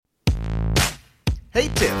Hey,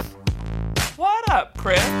 Tiff. What up,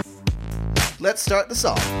 Chris? Let's start the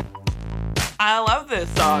song. I love this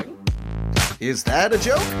song. Is that a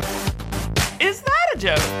joke? Is that a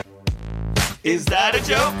joke? Is that a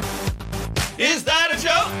joke? Is that a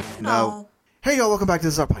joke? No. Hey, y'all, welcome back to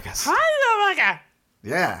our podcast. Hi, oh my God.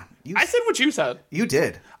 Yeah. I said what you said. You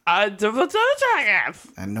did. I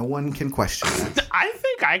And no one can question that.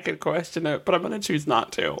 think I could question it, but I'm going to choose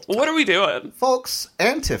not to. What are we doing? Folks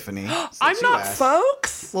and Tiffany. I'm not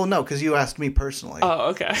folks? Well, no, because you asked me personally. Oh,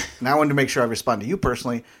 okay. Now I wanted to make sure I respond to you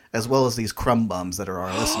personally, as well as these crumb bums that are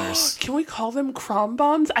our listeners. Can we call them crumb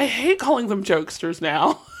bums? I hate calling them jokesters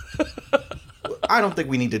now. I don't think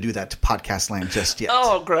we need to do that to podcast land just yet.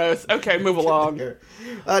 Oh, gross. Okay, move along.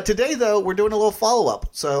 Today, though, we're doing a little follow-up.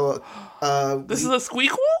 So, This is a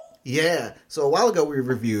squeakquel? yeah. So a while ago, we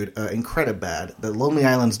reviewed Incredibad, the Lonely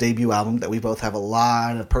Island's debut album that we both have a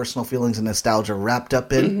lot of personal feelings and nostalgia wrapped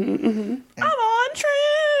up in. I'm on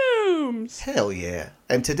shrooms. Hell yeah.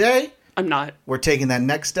 And today, I'm not. we're taking that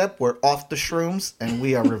next step. We're off the shrooms, and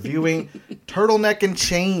we are reviewing Turtleneck and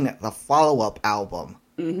Chain, the follow-up album.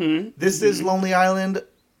 This is Lonely Island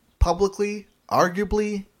publicly,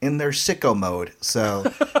 arguably, in their sicko mode. So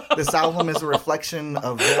this album is a reflection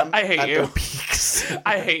of them I hate at you. their peaks.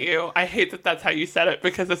 I hate you. I hate that that's how you said it,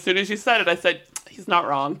 because as soon as you said it, I said, he's not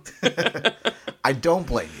wrong. I don't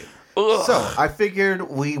blame you. Ugh. So I figured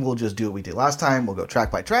we will just do what we did last time. We'll go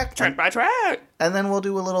track by track. Track by track. And then we'll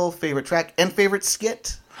do a little favorite track and favorite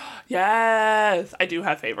skit. Yes, I do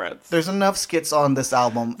have favorites. There's enough skits on this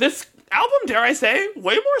album. This album, dare I say,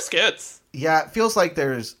 way more skits. Yeah, it feels like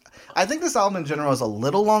I think this album in general is a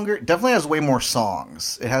little longer. It definitely has way more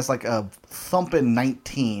songs. It has like a thumping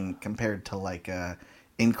 19 compared to like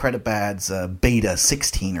Incredibad's beta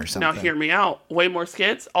 16 or something. Now hear me out. Way more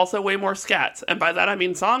skits, also way more scats. And by that I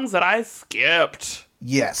mean songs that I skipped.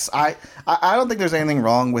 Yes, I don't think there's anything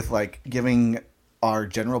wrong with like giving our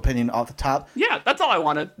general opinion off the top. Yeah, that's all I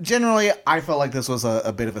wanted. Generally, I felt like this was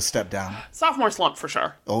a bit of a step down. Sophomore slump for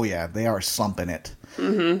sure. Oh yeah, they are slumping it.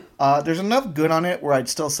 There's enough good on it where I'd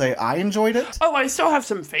still say I enjoyed it. Oh, I still have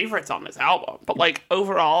some favorites on this album. But like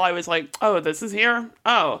overall, I was like, oh, this is here?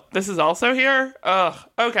 Oh, this is also here? Ugh,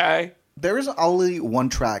 okay. There is only one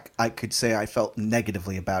track I could say I felt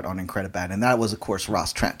negatively about on Incredibad, and that was, of course,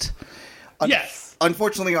 Ross Trent. Yes.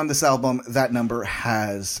 Unfortunately, on this album, that number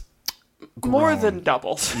has grown. More than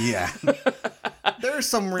doubled. Yeah. There's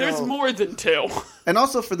some real... There's more than two. And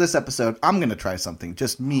also for this episode, I'm going to try something.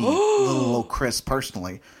 Just me, little Chris,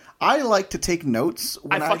 personally. I like to take notes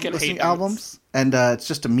when I fucking listen hate to albums. And it's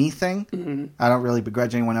just a me thing. I don't really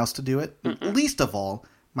begrudge anyone else to do it. Least of all,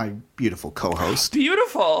 my beautiful co-host.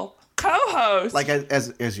 Beautiful co-host. Like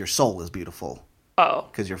as your soul is beautiful. Oh.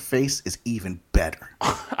 Because your face is even better.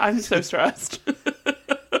 I'm so stressed.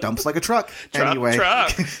 Dumps like a truck. Truck. Anyway.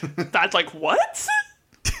 That's like, what?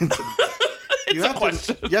 You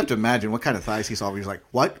have to imagine what kind of thighs he saw. He was like,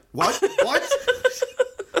 what?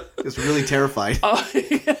 Just really terrified. Oh,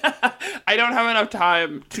 yeah. I don't have enough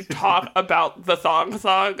time to talk about the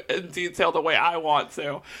song in detail the way I want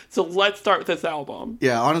to. So let's start with this album.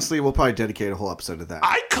 Yeah, honestly, we'll probably dedicate a whole episode to that.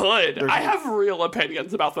 I could. I have real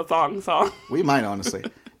opinions about the song. We might, honestly.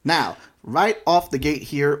 Now, right off the gate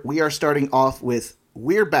here, we are starting off with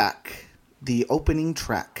We're Back, the opening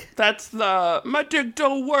track. That's the my dick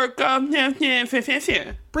don't work.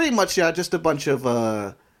 Pretty much, yeah, just a bunch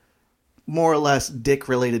of more or less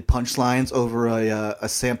dick-related punchlines over a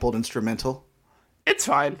sampled instrumental. It's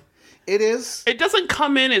fine. It is. It doesn't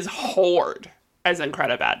come in as hard as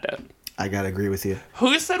Incredibad did. I gotta agree with you.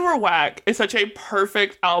 Who Said We're Whack is such a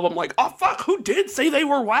perfect album. Like, oh, fuck, who did say they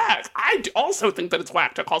were whack? I also think that it's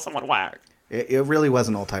whack to call someone whack. It really was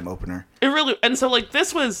an all-time opener. And so, like,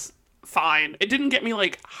 this was fine. It didn't get me,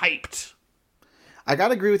 like, hyped. I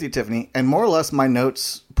gotta agree with you, Tiffany. And more or less, my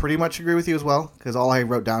notes pretty much agree with you as well. Because all I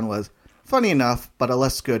wrote down was, funny enough, but a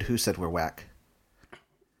less good Who Said We're Whack.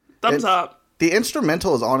 Thumbs up. The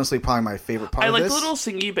instrumental is honestly probably my favorite part of this. I like the little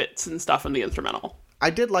singy bits and stuff in the instrumental. I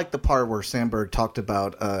did like the part where Sandberg talked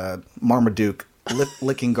about Marmaduke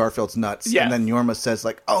licking Garfield's nuts. Yes. And then Yorma says,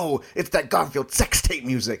 like, oh, it's that Garfield sex tape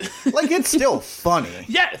music. Like, it's still funny.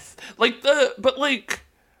 Yes.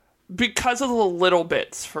 Because of the little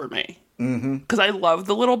bits for me. Because I love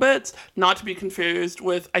the little bits, not to be confused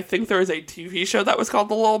with, I think there is a TV show that was called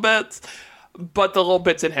The Little Bits, but the little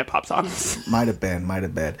bits in hip-hop songs. Might have been.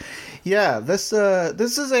 Yeah, this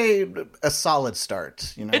is a solid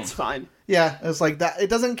start, you know. It's fine. Yeah, it's like that. It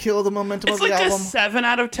doesn't kill the momentum of the album. It's like a 7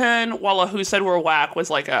 out of 10, while a Who Said We're Whack was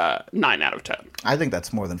like a 9 out of 10. I think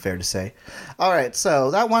that's more than fair to say. All right, so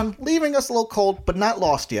that one, leaving us a little cold, but not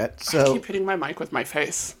lost yet. So I keep hitting my mic with my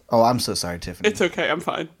face. Oh, I'm so sorry, Tiffany. It's okay, I'm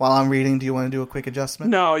fine. While I'm reading, do you want to do a quick adjustment?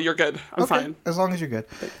 No, you're good. I'm okay, fine. As long as you're good.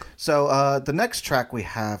 So the next track we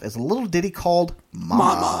have is a little ditty called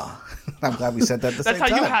Mama. I'm glad we said that at the same time.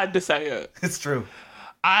 That's how you had to say it. It's true.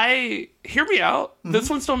 Hear me out. Mm-hmm. This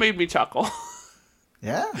one still made me chuckle.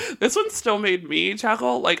 Yeah. This one still made me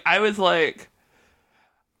chuckle. Like, I was like,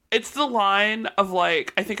 it's the line of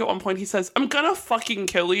like, I think at one point he says, I'm gonna fucking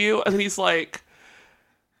kill you. And then he's like,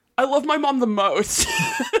 I love my mom the most.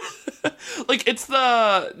 Like, it's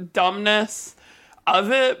the dumbness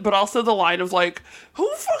of it, but also the line of like,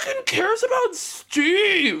 who fucking cares about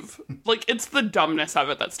Steve? Like, it's the dumbness of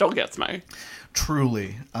it that still gets me.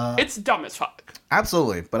 Truly. It's dumb as fuck.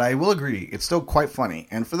 Absolutely, but I will agree. It's still quite funny.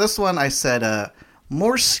 And for this one, I said,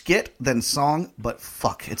 more skit than song, but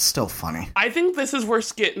fuck, it's still funny. I think this is where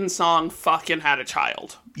skit and song fucking had a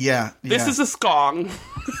child. Yeah. This is a skong.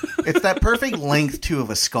 It's that perfect length, too, of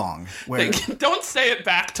a skong. Where don't say it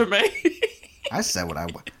back to me. I said what I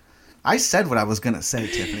was going to say,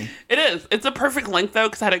 Tiffany. It is. It's a perfect length, though,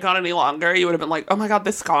 because had it gone any longer, you would have been like, oh my god,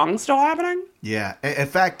 this skong's still happening? Yeah. In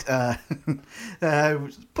fact, put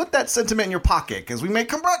that sentiment in your pocket, because we may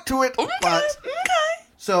come back to it. Okay.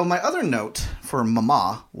 So my other note for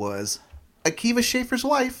Mama was Akiva Schaffer's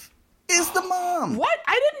wife is the mom. What?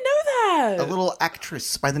 I didn't know that. A little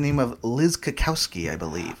actress by the name of Liz Kukowski, I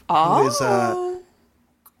believe. Oh. Who is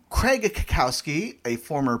Craig Kukowski, a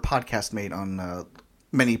former podcast mate on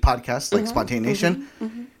many podcasts like Spontaneous Nation.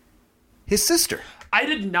 His sister. I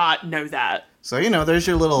did not know that. So, there's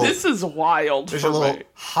your little... This is wild. There's your little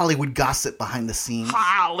Hollywood gossip behind the scenes.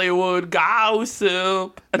 Hollywood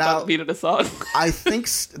gossip. I thought it needed a song. I think...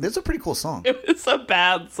 This is a pretty cool song. It's a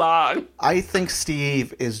bad song. I think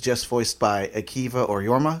Steve is just voiced by Akiva or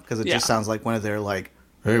Yorma, because it just sounds like one of their, like,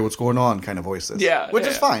 hey, what's going on kind of voices. Yeah. Which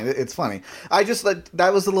is fine. It's funny. I just...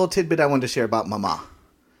 that was the little tidbit I wanted to share about Mama.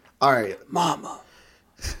 All right. Mama.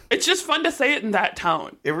 It's just fun to say it in that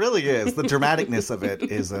tone. It really is. The dramaticness of it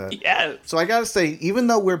is... yes. So I gotta say, even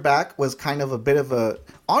though We're Back was kind of a bit of a...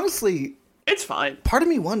 Honestly... It's fine. Part of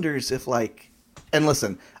me wonders if, like... And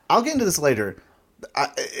listen, I'll get into this later.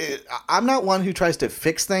 I'm not one who tries to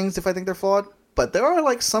fix things if I think they're flawed, but there are,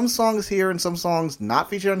 like, some songs here and some songs not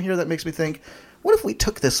featured on here that makes me think, what if we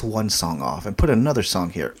took this one song off and put another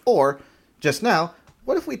song here? Or, just now,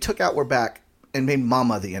 what if we took out We're Back and made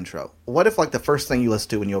Mama the intro? What if, like, the first thing you listen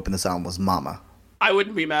to when you open this album was Mama? I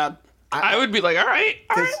wouldn't be mad. I would be like, all right,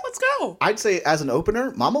 let's go. I'd say, as an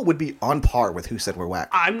opener, Mama would be on par with Who Said We're Whack.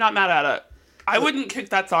 I'm not mad at it. I wouldn't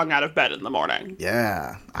kick that song out of bed in the morning.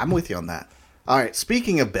 Yeah, I'm with you on that. All right,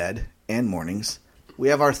 speaking of bed and mornings, we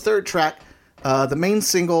have our third track, the main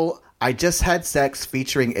single, I Just Had Sex,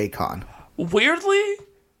 featuring Akon. Weirdly...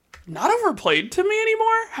 not overplayed to me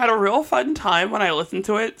anymore. Had a real fun time when I listened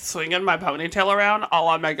to it, swinging my ponytail around, a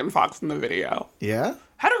la Megan Fox in the video. Yeah?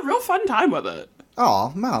 Had a real fun time with it.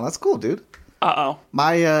 Oh, wow, that's cool, dude. Uh-oh.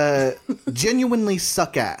 My genuinely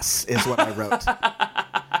suck ass is what I wrote.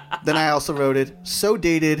 Then I also wrote it, so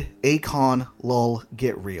dated, Akon, lol,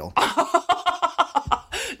 get real.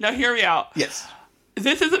 Now hear me out. Yes.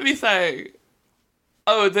 This isn't me saying,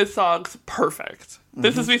 oh, this song's perfect.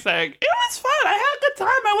 This is me saying, it was fun. I had a good time.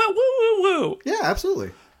 I went woo, woo, woo. Yeah,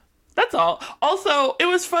 absolutely. That's all. Also, it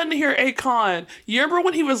was fun to hear Akon. You remember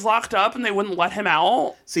when he was locked up and they wouldn't let him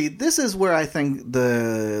out? See, this is where I think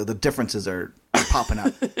the differences are popping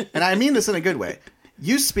up. And I mean this in a good way.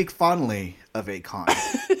 You speak fondly of Akon.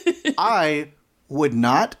 I would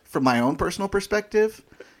not, from my own personal perspective,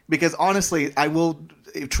 because honestly,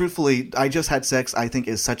 truthfully, I Just Had Sex, I think,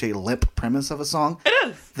 is such a limp premise of a song. It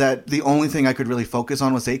is. That the only thing I could really focus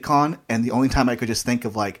on was Akon, and the only time I could just think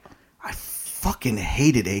of, like, I fucking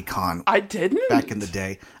hated Akon. I didn't? Back in the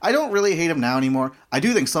day. I don't really hate him now anymore. I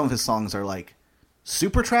do think some of his songs are, like,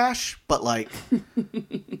 super trash, but, like,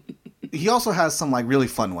 he also has some, like, really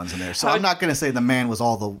fun ones in there. So I'm not going to say the man was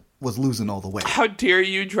losing all the way. How dare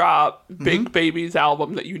you drop Big Baby's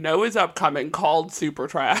album that you know is upcoming called Super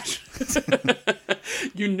Trash?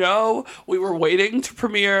 You know we were waiting to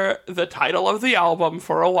premiere the title of the album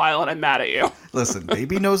for a while, and I'm mad at you. Listen,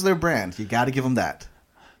 Baby knows their brand. You got to give them that.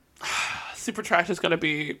 Super Trash is going to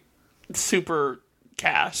be super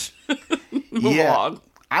cash. Move along.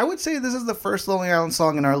 I would say this is the first Lonely Island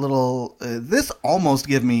song in our little... this almost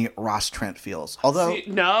give me Ross Trent feels. Although... See,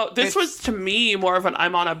 no, this was to me more of an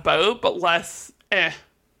I'm on a boat, but less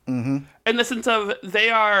in the sense of they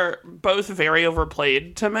are both very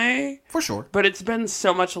overplayed to me. For sure. But it's been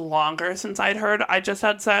so much longer since I'd heard I Just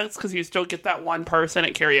Had Sex, because you still get that one person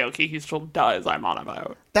at karaoke who still does I'm on a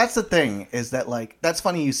boat. That's the thing, is that, like, that's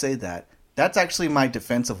funny you say that. That's actually my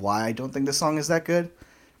defense of why I don't think this song is that good.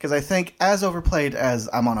 Because I think as overplayed as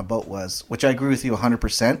I'm on a Boat was, which I agree with you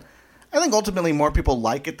 100%, I think ultimately more people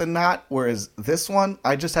like it than not, whereas this one,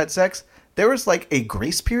 I Just Had Sex, there was like a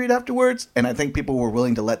grace period afterwards, and I think people were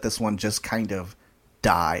willing to let this one just kind of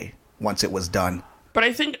die once it was done. But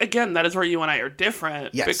I think, again, that is where you and I are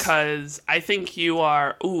different. Yes. Because I think you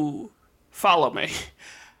are, follow me.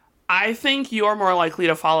 I think you are more likely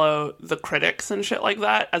to follow the critics and shit like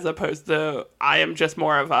that, as opposed to I am just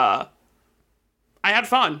more of a, I had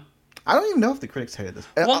fun. I don't even know if the critics hated this.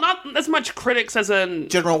 Well, not as much critics as in...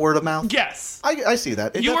 General word of mouth? Yes. I see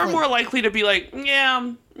that. You are more likely to be like,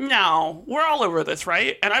 yeah, no, we're all over this,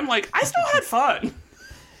 right? And I'm like, I still had fun.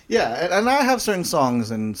 Yeah, and I have certain songs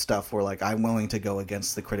and stuff where, like, I'm willing to go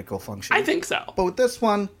against the critical function. I think so. But with this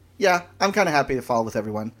one, yeah, I'm kind of happy to follow with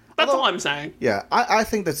everyone. That's all I'm saying. Yeah, I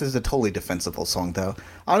think this is a totally defensible song, though.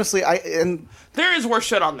 Honestly, there is worse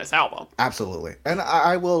shit on this album. Absolutely. And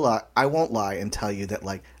I won't lie and tell you that,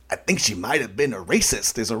 like, I think she might have been a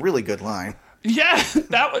racist is a really good line. Yeah,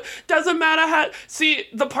 that doesn't matter how... See,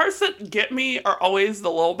 the parts that get me are always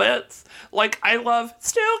the little bits. Like, I love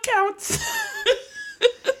still counts.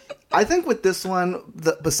 I think with this one,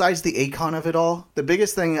 besides the Akon of it all, the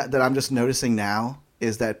biggest thing that I'm just noticing now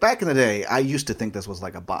is that back in the day, I used to think this was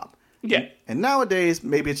like a bop. Yeah. And nowadays,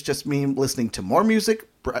 maybe it's just me listening to more music,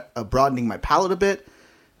 broadening my palette a bit.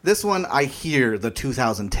 This one, I hear the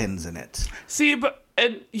 2010s in it. See,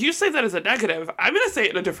 and you say that as a negative. I'm going to say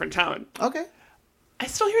it in a different tone. Okay. I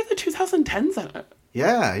still hear the 2010s in it.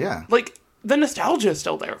 Yeah, yeah. Like, the nostalgia is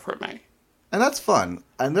still there for me. And that's fun.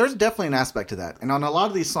 And there's definitely an aspect to that. And on a lot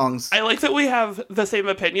of these songs... I like that we have the same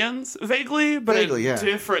opinions, vaguely, but in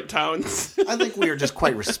different tones. I think we are just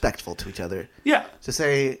quite respectful to each other. Yeah. To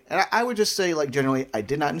say... And I would just say, like, generally, I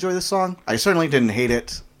did not enjoy this song. I certainly didn't hate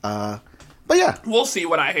it. But yeah. We'll see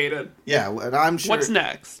what I hated. Yeah, and I'm sure... What's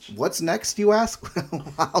next? What's next, you ask?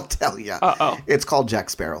 I'll tell you. Uh-oh. It's called Jack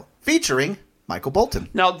Sparrow. Featuring Michael Bolton.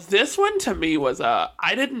 Now, this one to me was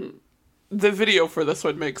the video for this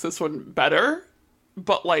one makes this one better,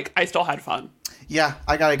 but, like, I still had fun. Yeah,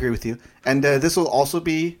 I gotta agree with you. And this will also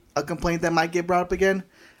be a complaint that might get brought up again.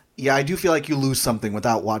 Yeah, I do feel like you lose something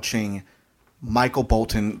without watching Michael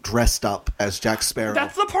Bolton dressed up as Jack Sparrow.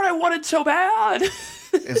 That's the part I wanted so bad.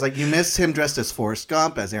 It's like you miss him dressed as Forrest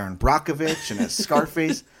Gump, as Aaron Brockovich, and as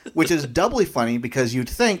Scarface, which is doubly funny because you'd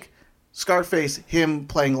think Scarface, him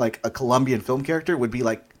playing, like, a Colombian film character would be,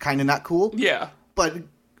 like, kind of not cool. Yeah. But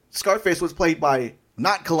Scarface was played by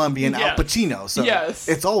not Colombian Al Pacino, so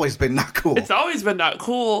it's always been not cool. It's always been not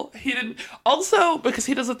cool. He didn't... Also, because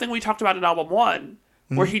he does the thing we talked about in album 1,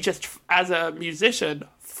 where he just, as a musician,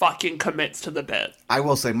 fucking commits to the bit. I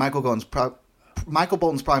will say, Michael Bolton's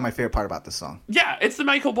probably my favorite part about this song. Yeah, it's the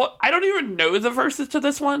Michael Bolton... I don't even know the verses to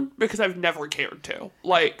this one, because I've never cared to.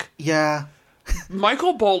 Like... Yeah.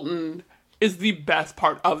 Michael Bolton is the best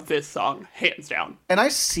part of this song, hands down. And I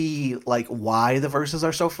see, like, why the verses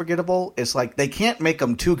are so forgettable. It's like, they can't make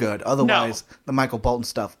them too good, otherwise the Michael Bolton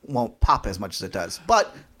stuff won't pop as much as it does.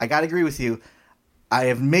 But, I gotta agree with you, I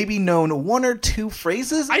have maybe known one or two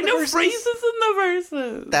phrases in the verses. Phrases in the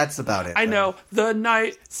verses. That's about it. I know. The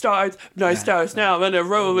night starts now, and a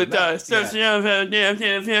roll with us. Rolling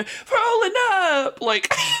up!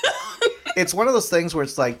 Like... It's one of those things where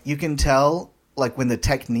it's like, you can tell... like when the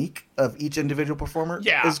technique of each individual performer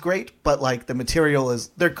is great, but like the material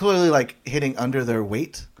they're clearly like hitting under their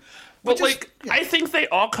weight. But I think they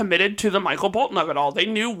all committed to the Michael Bolton of it all. They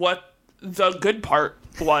knew what the good part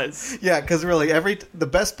was. Yeah, because really the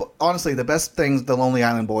best things the Lonely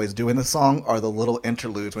Island Boys do in the song are the little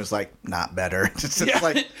interludes where it's like, not better. It's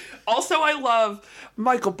like... Also, I love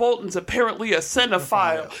Michael Bolton's apparently a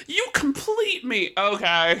cinephile. You complete me.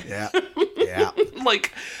 Okay. Yeah. Yeah.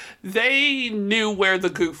 Like... They knew where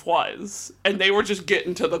the goof was, and they were just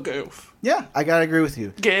getting to the goof. Yeah, I gotta agree with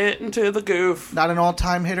you. Getting to the goof. Not an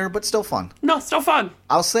all-time hitter, but still fun. No, still fun.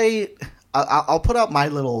 I'll say, I'll put out my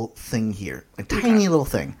little thing here. A tiny little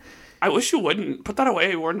thing. I wish you wouldn't. Put that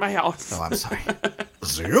away. We're in my house. Oh, I'm sorry.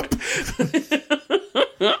 Zip.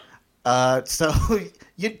 So,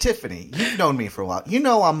 Tiffany, you've known me for a while. You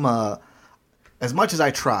know I'm, as much as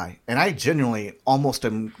I try, and I genuinely almost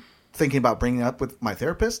am thinking about bringing it up with my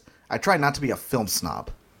therapist, I try not to be a film snob.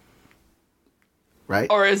 right?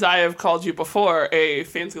 Or as I have called you before, a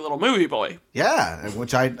fancy little movie boy. Yeah,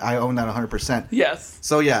 which I own that 100%. Yes.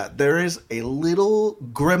 So yeah, there is a little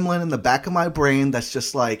gremlin in the back of my brain that's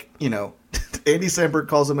just like, Andy Samberg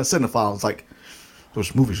calls him a cinephile. It's like,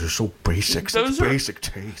 those movies are so basic, basic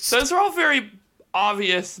taste. Those are all very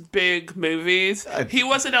obvious, big movies. He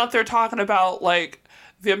wasn't out there talking about, like,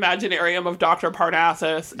 the Imaginarium of Dr.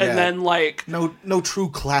 Parnassus, and then, like... No true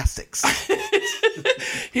classics.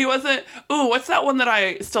 He wasn't... Ooh, what's that one that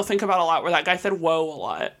I still think about a lot, where that guy said whoa a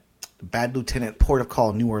lot? Bad Lieutenant, Port of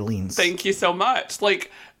Call, New Orleans. Thank you so much.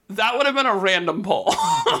 Like, that would have been a random poll.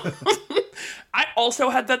 I also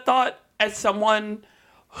had that thought as someone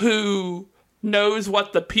who knows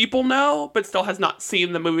what the people know, but still has not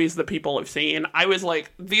seen the movies the people have seen. I was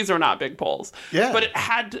like, these are not big polls. Yeah. But it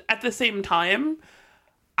had, at the same time,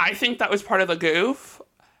 I think that was part of the goof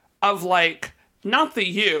of, like, not the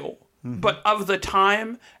you, but of the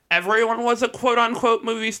time, everyone was a quote-unquote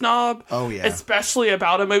movie snob. Oh, yeah. Especially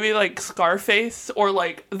about a movie like Scarface or,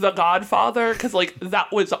 like, The Godfather, because, like,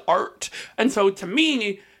 that was art. And so, to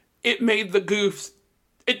me, it made the goofs...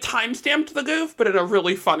 It time-stamped the goof, but in a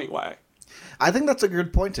really funny way. I think that's a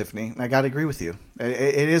good point, Tiffany. I gotta agree with you.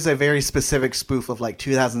 It is a very specific spoof of, like,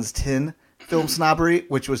 2010 film snobbery,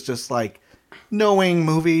 which was just, like, knowing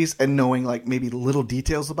movies and knowing, like, maybe little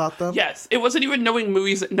details about them. Yes. It wasn't even knowing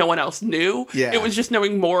movies that no one else knew. Yeah. It was just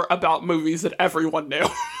knowing more about movies that everyone knew.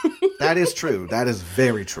 That is true. That is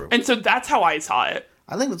very true. And so that's how I saw it.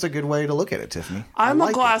 I think that's a good way to look at it, Tiffany. I'm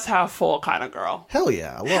like a glass half full kind of girl. Hell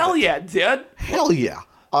yeah. I love Hell it. yeah, dude. Hell yeah.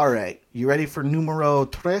 All right. You ready for numero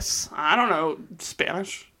tres? I don't know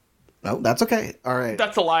Spanish. No, that's okay. All right.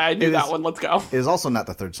 That's a lie. I knew that one. Let's go. It is also not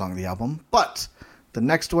the third song of the album, but the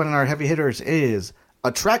next one in our heavy hitters is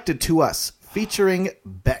Attracted to Us, featuring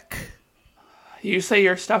Beck. You say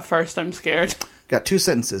your stuff first. I'm scared. Got 2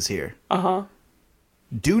 sentences here. Uh-huh.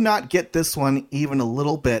 Do not get this one even a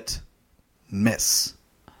little bit, miss.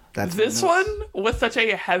 That's this one was such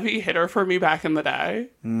a heavy hitter for me back in the day.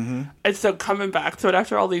 Mm-hmm. And so coming back to it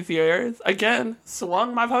after all these years, again,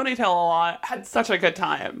 swung my ponytail a lot, had such a good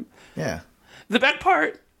time. Yeah. The Beck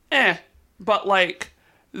part, but, like,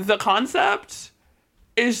 the concept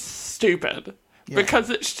is stupid. Yeah. Because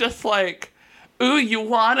it's just like, ooh, you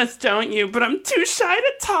want us, don't you? But I'm too shy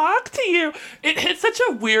to talk to you. It hits such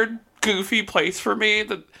a weird, goofy place for me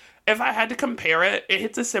that if I had to compare it, it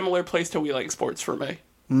hits a similar place to We Like Sports for me.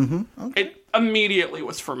 Mm-hmm. Okay. It immediately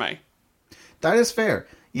was for me. That is fair.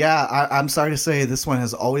 Yeah, I'm sorry to say this one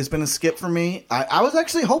has always been a skip for me. I was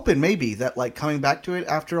actually hoping maybe that, like, coming back to it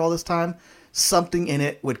after all this time, something in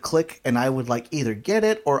it would click and I would, like, either get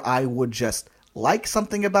it or I would just like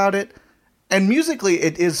something about it. And musically,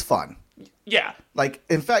 it is fun. Yeah. Like,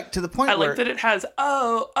 in fact, to the point where... I like that it has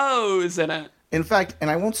O's in it. In fact, and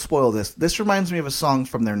I won't spoil this reminds me of a song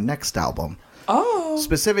from their next album. Oh.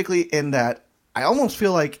 Specifically in that I almost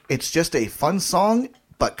feel like it's just a fun song,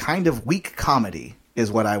 but kind of weak comedy is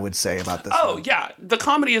what I would say about this Oh, one. yeah. The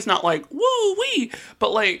comedy is not like, woo-wee,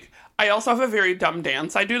 but, like, I also have a very dumb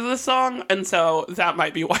dance I do to this song, and so that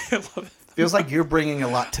might be why I love it. Feels like you're bringing a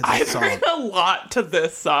lot to this song. I bring a lot to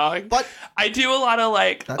this song. But I do a lot of,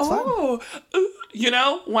 like, that's fun. Ooh. You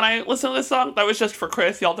know, when I listen to this song, that was just for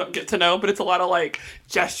Chris. Y'all don't get to know, but it's a lot of, like,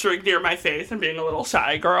 gesturing near my face and being a little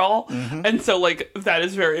shy girl. Mm-hmm. And so, like, that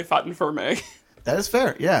is very fun for me. That is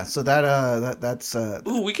fair, yeah. So that's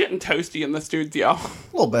ooh, we getting toasty in the studio. A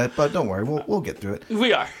little bit, but don't worry, we'll get through it.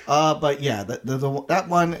 We are. But yeah, that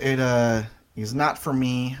one it is not for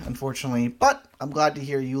me, unfortunately. But I'm glad to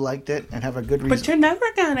hear you liked it and have a good reason. But you're never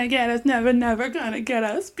gonna get us, never gonna get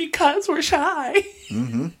us because we're shy.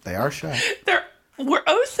 Mm-hmm. They are shy. We're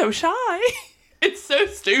oh so shy. It's so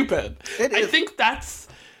stupid. I think that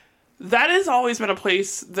has always been a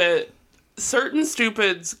place that certain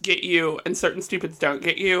stupids get you and certain stupids don't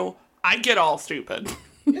get you. I get all stupid.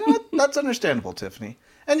 That's understandable, Tiffany.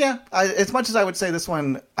 And yeah, as much as I would say this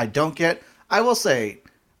one I don't get, I will say,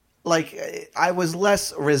 like, I was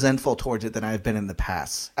less resentful towards it than I've been in the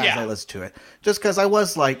past as I listened to it. Just because I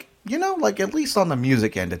was like, like, at least on the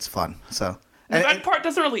music end, it's fun. So the Beck part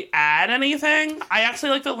doesn't really add anything. I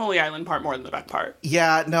actually like the Lonely Island part more than the Beck part.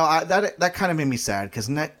 Yeah, no, that kind of made me sad because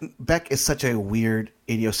Beck is such a weird,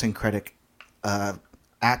 idiosyncratic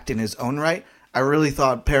act in his own right. I really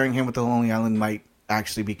thought pairing him with the Lonely Island might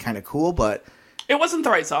actually be kind of cool, but it wasn't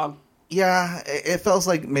the right song. Yeah, it feels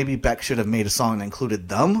like maybe Beck should have made a song that included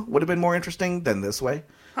them. Would have been more interesting than this way.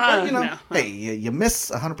 But, no. Hey, you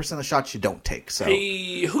miss 100% of the shots you don't take. So.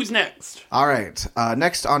 Hey, who's next? All right.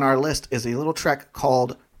 Next on our list is a little track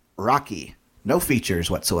called Rocky. No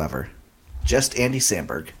features whatsoever. Just Andy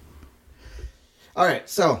Samberg. All right,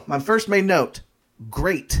 so my first main note.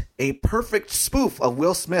 great. A perfect spoof of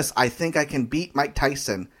Will Smith's I Think I Can Beat Mike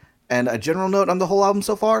Tyson. And a general note on the whole album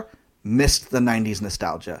so far, missed the 90s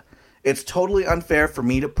nostalgia. It's totally unfair for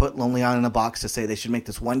me to put Lonely Island in a box to say they should make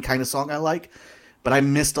this one kind of song I like, but I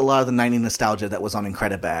missed a lot of the 90s nostalgia that was on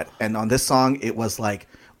Incredibad. And on this song, it was like,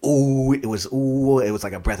 it was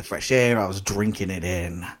like a breath of fresh air. I was drinking it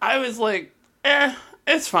in. I was like,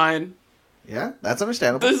 it's fine. Yeah, that's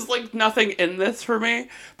understandable. There's like nothing in this for me.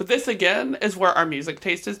 But this again is where our music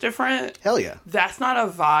taste is different. Hell yeah. That's not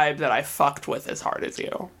a vibe that I fucked with as hard as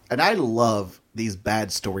you. And I love these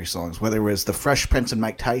bad story songs, whether it was The Fresh Prince and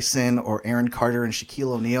Mike Tyson or Aaron Carter and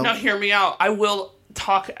Shaquille O'Neal. Now hear me out. I will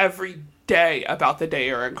talk every day about the day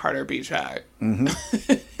Aaron Carter beat Shaq.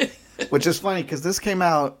 Mm-hmm. Which is funny because this came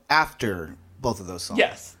out after both of those songs.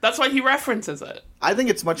 Yes, that's why he references it. I think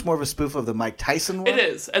it's much more of a spoof of the Mike Tyson one. It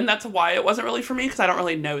is, and that's why it wasn't really for me, because I don't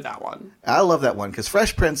really know that one. I love that one, because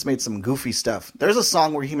Fresh Prince made some goofy stuff. There's a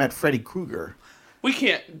song where he met Freddy Krueger. We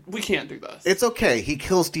can't do this. It's okay. He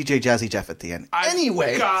kills DJ Jazzy Jeff at the end.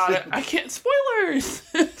 Anyway. God, I can't. Spoilers!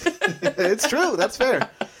 It's true. That's fair.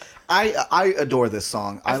 I adore this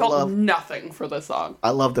song. I felt nothing for this song.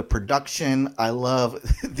 I love the production. I love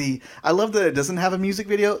that it doesn't have a music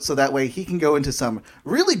video, so that way he can go into some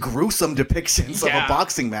really gruesome depictions of a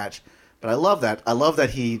boxing match. But I love that. I love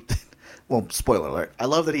that he, well, spoiler alert. I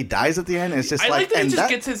love that he dies at the end. And it's just I like that he just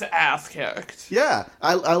gets his ass kicked. Yeah,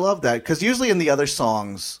 I love that, because usually in the other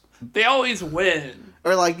songs, they always win.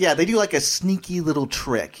 Or like, yeah, they do like a sneaky little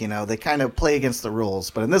trick. You know, they kind of play against the rules.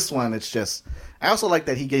 But in this one, it's just. I also like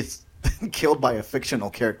that he gets killed by a fictional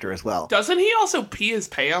character as well. Doesn't he also pee his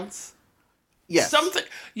pants? Yes. Something.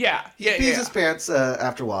 Yeah. He pees his pants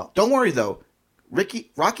after a while. Don't worry though.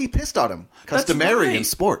 Rocky pissed on him. Customary in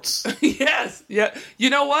sports. Yes. Yeah. You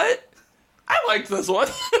know what? I liked this one.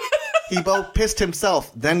 He both pissed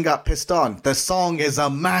himself, then got pissed on. The song is a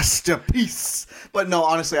masterpiece. But no,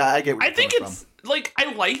 honestly, I get where you're coming from. Like,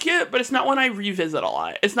 I like it, but it's not one I revisit a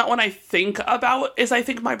lot. It's not one I think about, I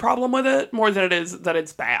think my problem with it, more than it is that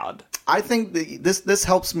it's bad. I think this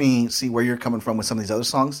helps me see where you're coming from with some of these other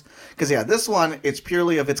songs. Because, yeah, this one, it's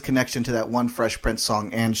purely of its connection to that one Fresh Prince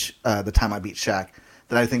song and The Time I Beat Shaq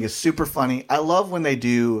that I think is super funny. I love when they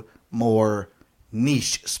do more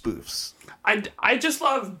niche spoofs. I just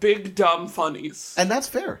love big, dumb funnies. And that's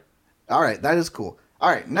fair. All right, that is cool. All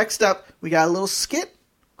right, next up, we got a little skit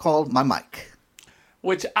called My Mic.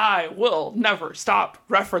 Which I will never stop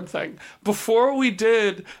referencing. Before we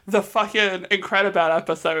did the fucking Incredibad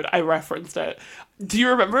episode, I referenced it. Do you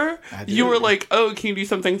remember? I do. You were like, oh, can you do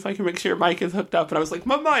something so I can make sure your mic is hooked up? And I was like,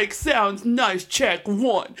 my mic sounds nice, check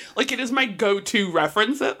one. Like, it is my go-to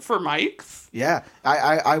reference for mics. Yeah,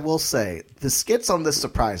 I will say, the skits on this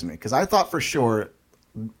surprised me, because I thought for sure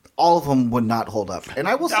all of them would not hold up. And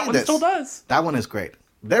I will say this. That one still does. That one is great.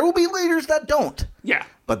 There will be leaders that don't. Yeah.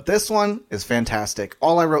 But this one is fantastic.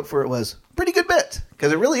 All I wrote for it was pretty good bit.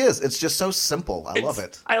 Because it really is. It's just so simple. I love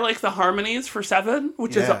it. I like the harmonies for 7,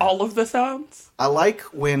 which is all of the sounds. I like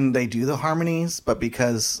when they do the harmonies, but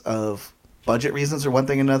because of budget reasons or one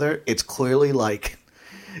thing or another, it's clearly like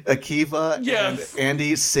Akiva and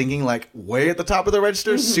Andy singing like way at the top of the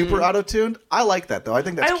register, super auto-tuned. I like that though. I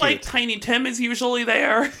think that's cute. I like Tiny Tim is usually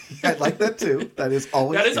there. I like that too. That is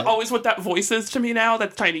always what that voice is to me now.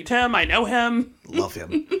 That's Tiny Tim. I know him. Love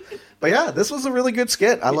him. But yeah, this was a really good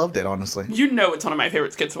skit. I loved it, honestly. You know it's one of my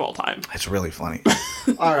favorite skits of all time. It's really funny.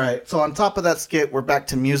 All right, so on top of that skit, we're back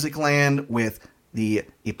to Music Land with the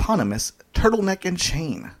eponymous Turtleneck and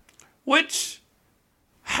Chain. Which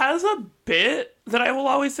has a bit that I will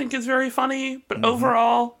always think is very funny, but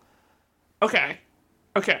overall, okay.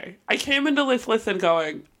 I came into this listen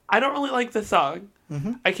going, I don't really like this song.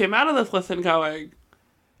 I came out of this listen going,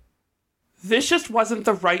 this just wasn't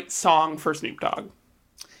the right song for Snoop Dogg.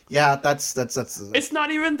 Yeah, that's. It's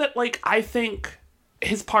not even that, like, I think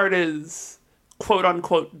his part is quote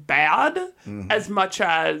unquote bad, as much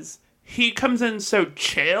as he comes in so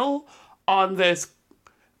chill on this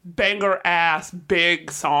banger ass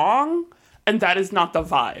big song, and that is not the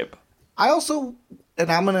vibe. I also,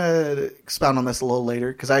 and I'm gonna expound on this a little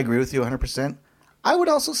later because I agree with you 100%. I would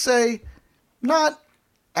also say not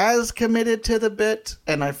as committed to the bit,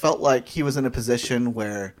 and I felt like he was in a position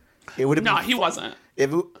where it would have been. No, he wasn't.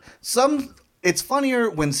 It's funnier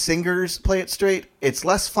when singers play it straight. It's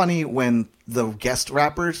less funny when the guest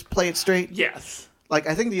rappers play it straight. Yes. Like,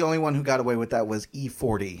 I think the only one who got away with that was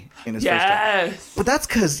E40 in his first time. But that's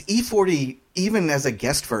because E40, even as a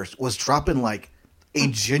guest verse, was dropping, like, a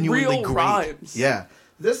genuinely real great... rhymes. Yeah.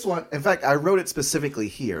 This one, in fact, I wrote it specifically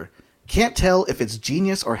here. Can't tell if it's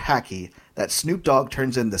genius or hacky. that Snoop Dogg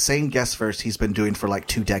turns in the same guest verse he's been doing for like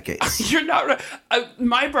 2 decades. You're not right.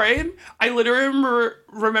 My brain, I literally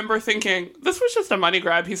remember thinking, this was just a money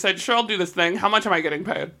grab. He said, sure, I'll do this thing. How much am I getting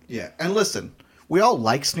paid? Yeah, and listen, we all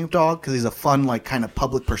like Snoop Dogg because he's a fun, like, kind of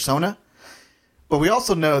public persona. But we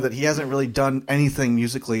also know that he hasn't really done anything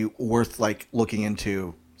musically worth, like, looking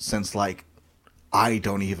into since, like, I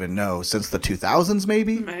don't even know, since the 2000s,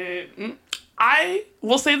 maybe? I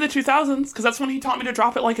will say the 2000s, because that's when he taught me to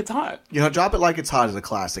drop it like it's hot. You know, Drop It Like It's Hot is a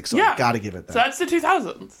classic, so I gotta give it that. So that's the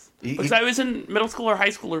 2000s. Because I was in middle school or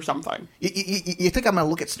high school or something. You think I'm gonna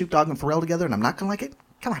look at Snoop Dogg and Pharrell together and I'm not gonna like it?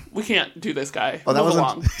 Come on. We can't do this guy. Oh, that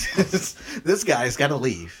wasn't... This guy's gotta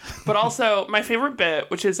leave. But also, my favorite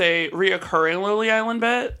bit, which is a reoccurring Lonely Island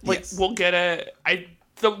bit, like, yes. We'll get it.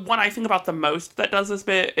 The one I think about the most that does this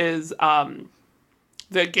bit is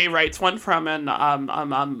the gay rights one from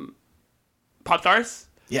Pop Stars.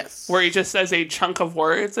 Yes. Where he just says a chunk of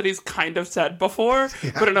words that he's kind of said before,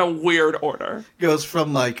 but in a weird order. Goes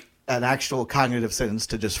from, like, an actual cognitive sentence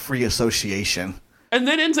to just free association. And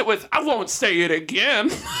then ends it with, I won't say it again.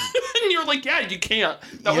 And you're like, yeah, you can't.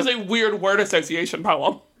 That was a weird word association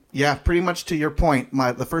poem. Yeah, pretty much to your point.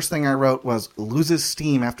 The first thing I wrote was loses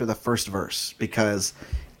steam after the first verse, because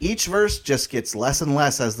each verse just gets less and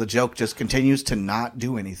less as the joke just continues to not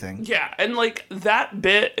do anything. Yeah, and like that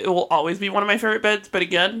bit, it will always be one of my favorite bits, but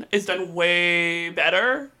again, is done way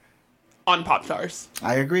better on Pop Stars.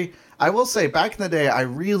 I agree. I will say, back in the day, I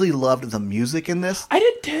really loved the music in this. I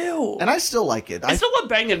did too. And I still like it. I still love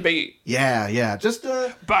Bang and Beat. Yeah. Just,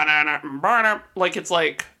 like, it's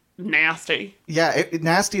like nasty. Yeah,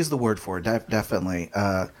 nasty is the word for it, definitely.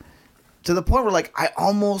 To the point where, like, I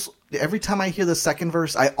almost, every time I hear the second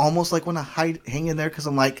verse, I almost, like, want to hang in there because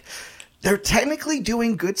I'm like, they're technically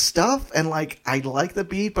doing good stuff, and, like, I like the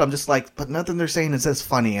beat, but I'm just like, but nothing they're saying is as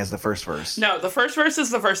funny as the first verse. No, the first verse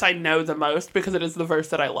is the verse I know the most because it is the verse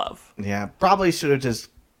that I love. Yeah, probably should have just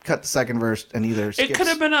cut the second verse and either skips. It could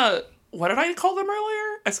have been a, what did I call them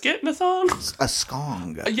earlier? A skit in a song? A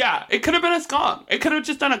skong. Yeah, it could have been a skong. It could have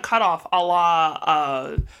just done a cutoff a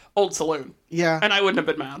la Old Saloon. Yeah. And I wouldn't have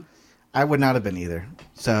been mad. I would not have been either.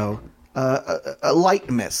 So, a light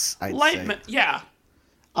miss, I'd say. Yeah.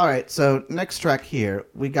 All right, so next track here,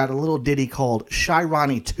 we got a little ditty called Shy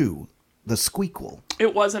Ronnie 2, The Squeakquel.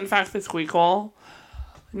 It was, in fact, The Squeakquel.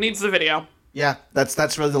 Needs the video. Yeah,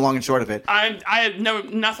 that's really the long and short of it. I have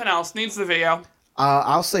nothing else. Needs the video.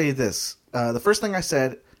 I'll say this. The first thing I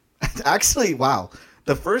said, actually, wow.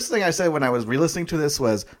 The first thing I said when I was re-listening to this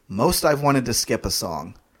was, most I've wanted to skip a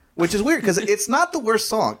song. Which is weird, because it's not the worst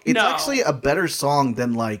song. It's actually a better song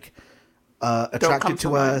than, like, Attracted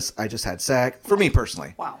to Us, I Just Had Sex. For me,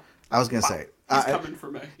 personally. Wow. I was going to say. He's coming for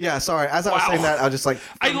me. Yeah, sorry. As I was saying that, I was just like...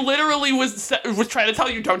 I literally was trying to tell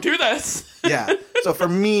you, don't do this. Yeah. So for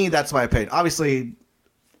me, that's my opinion. Obviously,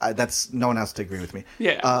 that's no one else to agree with me.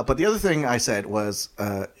 Yeah. But the other thing I said was,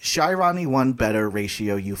 Shy Ronnie won better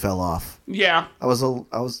ratio, you fell off. Yeah. I was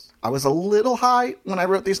a little high when I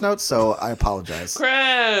wrote these notes, so I apologize.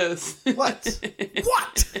 Chris! What?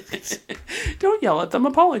 What? Don't yell at them,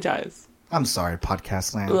 apologize. I'm sorry,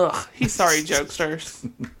 podcast land. Ugh, he's sorry, jokesters.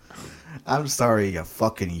 I'm sorry, you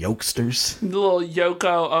fucking yokesters. The little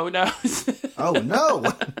Yoko Onos. Oh, no.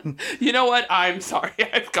 You know what? I'm sorry.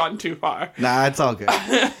 I've gone too far. Nah, it's all good.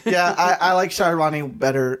 Yeah, I like Shy Ronnie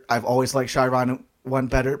better. I've always liked Shy Ronnie 1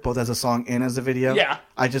 better, both as a song and as a video. Yeah.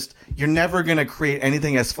 You're never going to create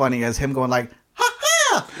anything as funny as him going like, ha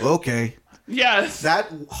ha! Okay. Yes. That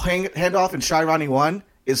handoff in Shy Ronnie 1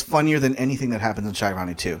 is funnier than anything that happens in Shy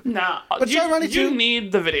Ronnie 2. Nah. But Shy Ronnie 2... You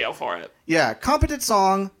need the video for it. Yeah, competent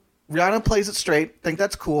song. Rihanna plays it straight. Think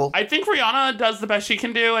that's cool. I think Rihanna does the best she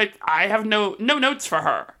can do. I have no notes for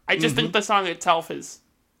her. I just think the song itself is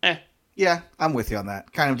Yeah, I'm with you on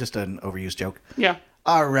that. Kind of just an overused joke. Yeah.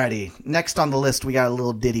 Alrighty. Next on the list, we got a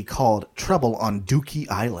little ditty called Trouble on Dookie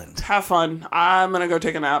Island. Have fun. I'm going to go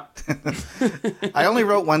take a nap. I only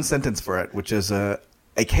wrote one sentence for it, which is a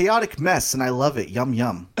chaotic mess, and I love it. Yum,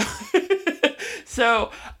 yum.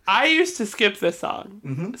 So I used to skip this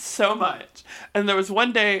song so much. And there was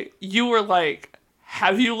one day you were like,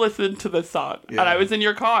 have you listened to this song? Yeah. And I was in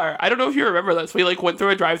your car. I don't know if you remember this. We like went through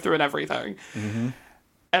a drive-thru and everything. Mm-hmm.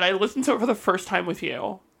 And I listened to it for the first time with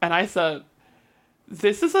you. And I said,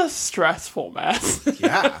 this is a stressful mess.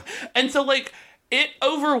 Yeah. And so like, it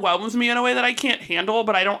overwhelms me in a way that I can't handle,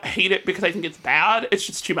 but I don't hate it because I think it's bad. It's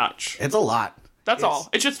just too much. It's a lot. That's all.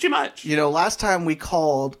 It's just too much. You know, last time we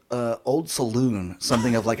called Old Saloon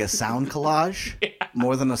something of like a sound collage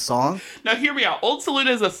more than a song. Now, hear me out. Old Saloon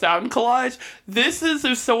is a sound collage. This is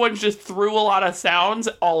if someone just threw a lot of sounds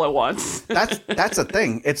all at once. That's a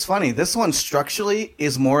thing. It's funny. This one structurally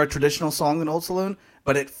is more a traditional song than Old Saloon,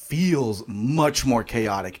 but it feels much more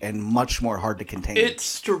chaotic and much more hard to contain. It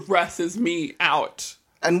stresses me out.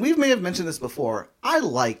 And we may have mentioned this before. I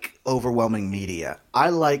like overwhelming media. I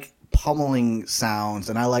like pummeling sounds,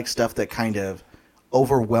 and I like stuff that kind of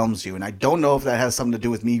overwhelms you. And I don't know if that has something to do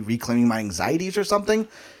with me reclaiming my anxieties or something,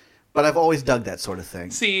 but I've always dug that sort of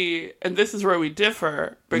thing. See, and this is where we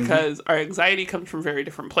differ, because our anxiety comes from very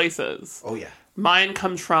different places. Oh, yeah. Mine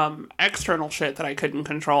comes from external shit that I couldn't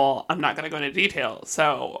control. I'm not going to go into detail.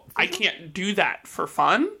 So I can't do that for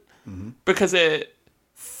fun because it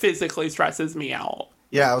physically stresses me out.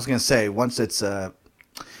 Yeah, I was going to say, once it's...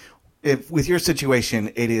 If with your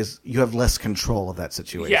situation, it is you have less control of that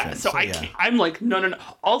situation. Yeah, so I can't. I'm like, no.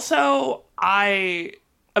 Also, I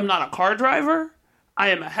am not a car driver. I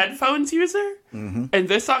am a headphones user. And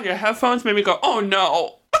this song, your headphones made me go, oh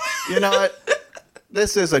no. You know what?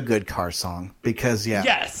 This is a good car song because,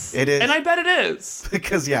 yes, it is. And I bet it is.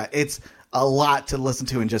 Because, it's a lot to listen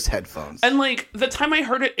to in just headphones. And like the time I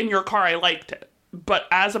heard it in your car, I liked it. But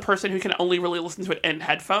as a person who can only really listen to it in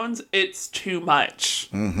headphones, it's too much.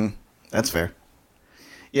 That's fair.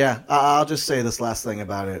 Yeah, I'll just say this last thing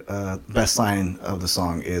about it. Best line of the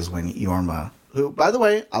song is when Yorma, who, by the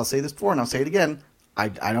way, I'll say this before and I'll say it again. I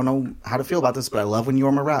don't know how to feel about this, but I love when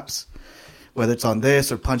Yorma raps. Whether it's on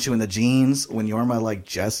this or Punch You in the Jeans, when Yorma like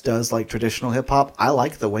just does like traditional hip hop, I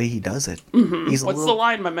like the way he does it. What's the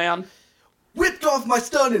line, my man? Whipped off my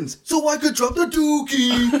stunnings so I could drop the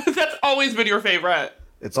dookie. That's always been your favorite.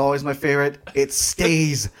 It's always my favorite. It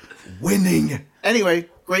stays winning. Anyway,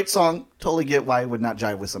 great song. Totally get why it would not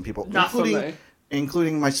jive with some people,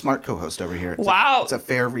 including my smart co-host over here. It's a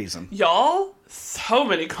fair reason. Y'all, so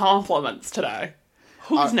many compliments today.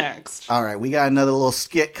 Who's next? All right, we got another little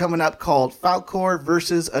skit coming up called Falcor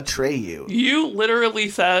versus Atreyu. You literally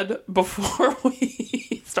said before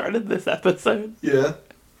we started this episode. Yeah.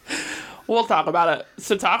 We'll talk about it.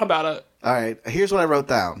 So talk about it. All right, here's what I wrote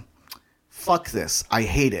down. Fuck this. I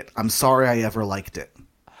hate it. I'm sorry I ever liked it.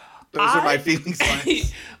 Those are my feelings.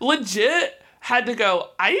 Legit had to go,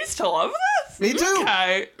 I used to love this? Me too.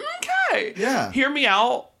 Okay. Yeah. Hear me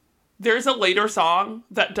out. There's a later song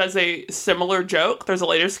that does a similar joke. There's a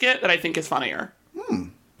later skit that I think is funnier.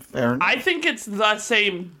 Fair enough. I think it's the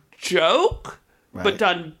same joke, but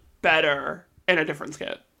done better in a different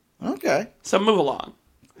skit. Okay. So move along.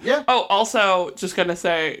 Yeah. Oh, also, just gonna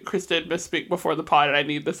say, Chris did misspeak before the pod, and I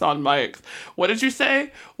need this on mic. What did you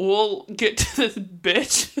say? We'll get to this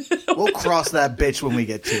bitch. We'll cross that bitch when we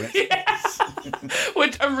get to it. Yeah.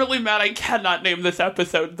 Which I'm really mad I cannot name this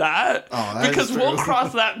episode that. Oh, that because is true. we'll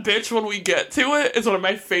cross that bitch when we get to it is one of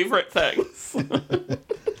my favorite things. That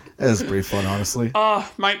is pretty fun, honestly.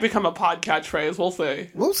 Might become a pod catchphrase. We'll see.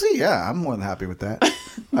 We'll see. Yeah, I'm more than happy with that.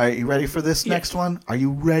 All right, you ready for this next one? Are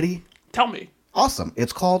you ready? Tell me. Awesome.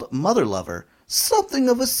 It's called Mother Lover. Something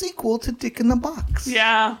of a sequel to Dick in the Box.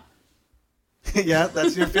 Yeah. Yeah,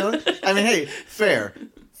 that's your feeling? I mean, hey, fair.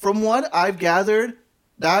 From what I've gathered,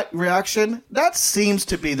 that reaction, that seems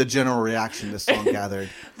to be the general reaction this song gathered.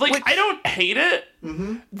 I don't hate it.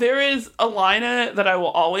 There is a line in it that I will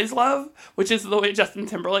always love, which is the way Justin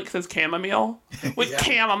Timberlake says chamomile. With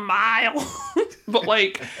chamomile. But,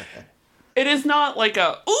 it is not like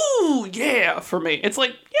a, ooh, yeah, for me. It's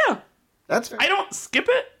like, yeah. That's fair. I don't skip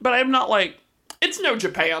it, but I'm not like, it's no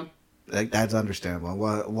Japan. That's understandable.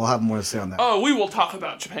 We'll have more to say on that. Oh, we will talk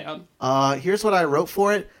about Japan. Here's what I wrote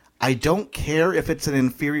for it. I don't care if it's an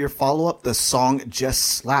inferior follow-up. The song just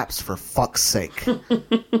slaps, for fuck's sake.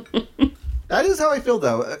 That is how I feel,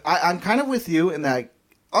 though. I'm kind of with you in that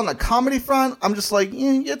on the comedy front, I'm just like,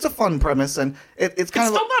 it's a fun premise, and it's kind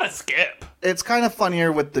of still not a skip. It's kind of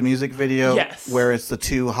funnier with the music video, where it's the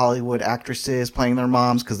two Hollywood actresses playing their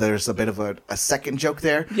moms, because there's a bit of a second joke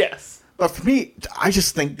there. Yes. But for me, I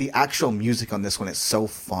just think the actual music on this one is so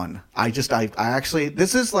fun. I actually,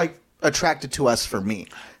 this is like attracted to us for me.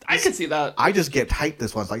 I can see that. I just get hyped.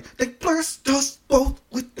 This one's like, they blessed us both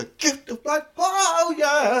with the gift of life. Oh,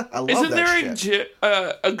 yeah. I love Isn't that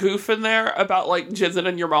there a goof in there about, jizzing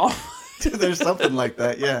in your mouth? There's something like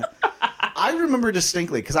that, yeah. I remember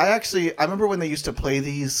distinctly, because I remember when they used to play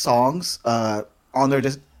these songs on their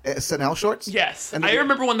SNL shorts. Yes. I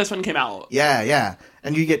remember when this one came out. Yeah.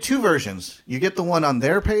 And you get two versions. You get the one on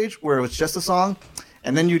their page where it was just a song,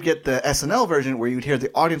 and then you'd get the SNL version where you'd hear the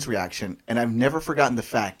audience reaction. And I've never forgotten the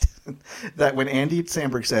fact that when Andy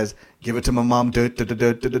Samberg says, "Give it to my mom,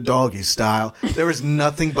 doggy style," there was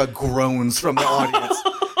nothing but groans from the audience.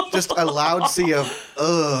 Just a loud sea of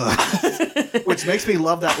ugh, which makes me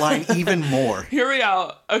love that line even more. Here we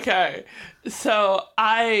go. Okay. So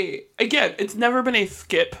again, it's never been a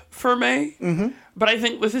skip for me, but I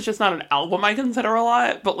think this is just not an album I consider a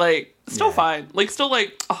lot, but like, still fine. Like, still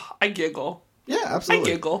like, oh, I giggle. Yeah,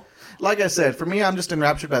 absolutely. I giggle. Like I said, for me, I'm just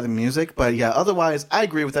enraptured by the music, but yeah, otherwise, I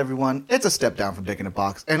agree with everyone. It's a step down from Dick in a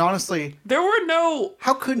Box, and honestly, there were no...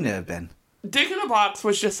 How couldn't it have been? Dick in a Box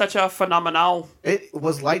was just such a phenomenon. It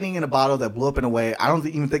was lightning in a bottle that blew up in a way I don't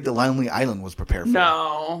even think the Lonely Island was prepared for.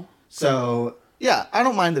 No. So, yeah, I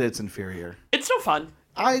don't mind that it's inferior. It's still fun.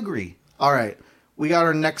 I agree. All right, we got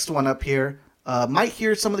our next one up here. Might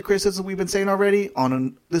hear some of the criticism we've been saying already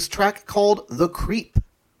on this track called The Creep.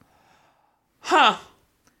 Huh.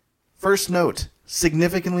 First note,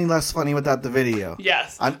 significantly less funny without the video.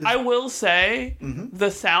 Yes. I will say, the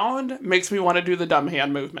sound makes me want to do the dumb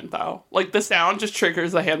hand movement, though. Like, the sound just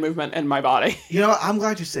triggers the hand movement in my body. You know, I'm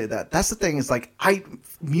glad you say that. That's the thing, is like,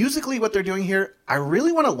 musically what they're doing here, I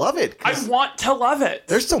really want to love it. I want to love it.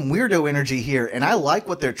 There's some weirdo energy here, and I like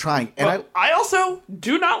what they're trying. And I also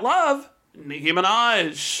do not love Nicki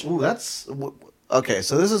Minaj. Ooh, that's... Okay,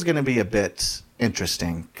 so this is going to be a bit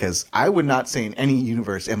interesting, because I would not say in any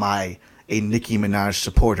universe am I a Nicki Minaj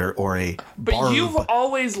supporter or a But Barb. You've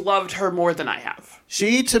always loved her more than I have.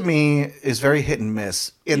 She, to me, is very hit and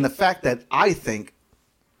miss in the fact that I think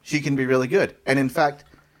she can be really good. And in fact,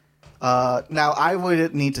 now I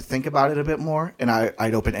would need to think about it a bit more, and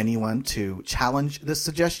I'd open anyone to challenge this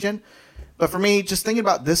suggestion. But for me, just thinking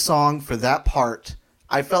about this song for that part,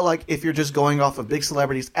 I felt like if you're just going off of big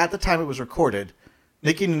celebrities at the time it was recorded,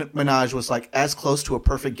 Nicki Minaj was like as close to a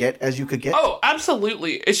perfect get as you could get. Oh,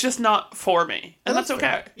 absolutely. It's just not for me. And that's okay.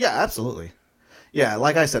 Fair. Yeah, absolutely. Yeah,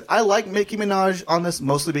 like I said, I like Nicki Minaj on this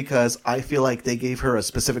mostly because I feel like they gave her a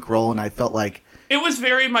specific role, and I felt like it was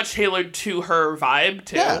very much tailored to her vibe,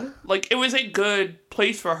 too. Yeah. Like, it was a good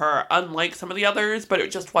place for her, unlike some of the others, but it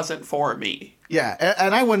just wasn't for me. Yeah,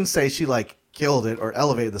 and I wouldn't say she, like, killed it or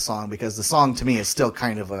elevated the song, because the song, to me, is still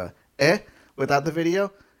kind of a without the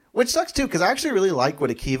video. Which sucks, too, because I actually really like what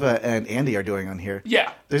Akiva and Andy are doing on here.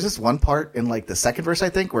 Yeah. There's this one part in, like, the second verse, I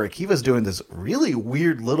think, where Akiva's doing this really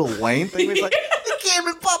weird Lil Wayne thing. Where he's like, "The came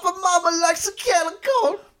and Papa Mama likes a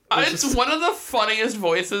calico." It's one of the funniest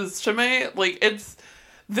voices to me. Like, it's...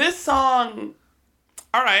 This song...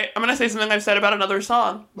 All right, I'm going to say something I've said about another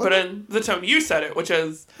song, but in the tone you said it, which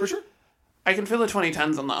is... For sure. I can feel the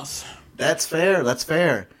 2010s in this. That's fair. That's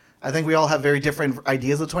fair. I think we all have very different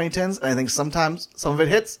ideas of 2010s, and I think sometimes some of it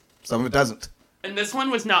hits, some of it doesn't. And this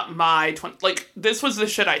one was not my... this was the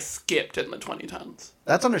shit I skipped in the 2010s.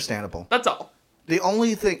 That's understandable. That's all. The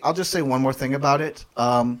only thing... I'll just say one more thing about it.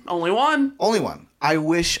 Only one? Only one. I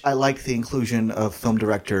wish I liked the inclusion of film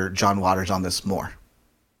director John Waters on this more.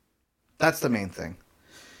 That's the main thing.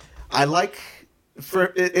 I like...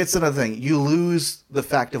 It's another thing. You lose the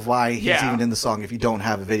fact of why he's even in the song if you don't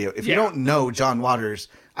have a video. If you don't know John Waters'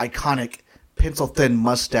 iconic pencil-thin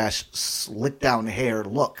mustache, slick-down hair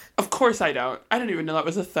look. Of course I don't. I didn't even know that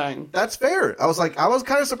was a thing. That's fair. I was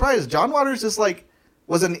kind of surprised. John Waters is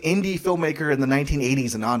was an indie filmmaker in the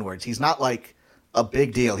 1980s and onwards. He's not like a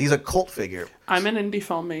big deal. He's a cult figure. I'm an indie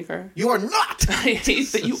filmmaker. You are not! I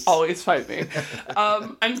hate that you always fight me.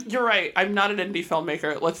 You're right. I'm not an indie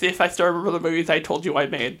filmmaker. Let's see if I still remember the movies I told you I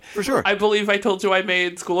made. For sure. I believe I told you I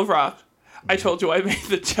made School of Rock. I told you I made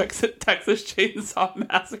the Texas Chainsaw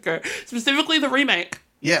Massacre. Specifically the remake.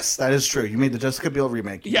 Yes, that is true. You made the Jessica Biel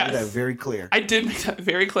remake. You made that very clear. I did make that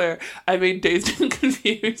very clear. I made Dazed and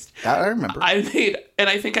Confused. That I remember. I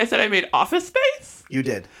think I said I made Office Space? You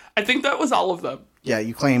did. I think that was all of them. Yeah,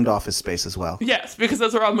 you claimed Office Space as well. Yes, because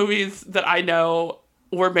those are all movies that I know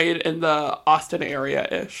were made in the Austin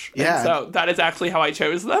area-ish. Yeah. And so that is actually how I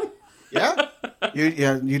chose them. Yeah. You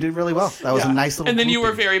did really, youthat was a nice little And then you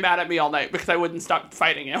grouping. were very mad at me all night because I wouldn't stop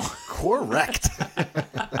fighting you. Correct.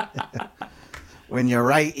 When you're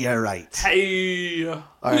right, you're right. Hey. All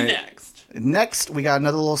right. Next, we got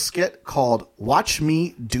another little skit called Watch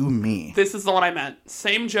Me Do Me. This is the one I meant.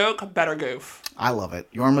 Same joke, better goof. I love it.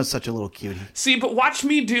 Yorma's such a little cutie. See, but Watch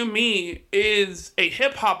Me Do Me is a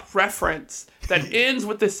hip-hop reference that ends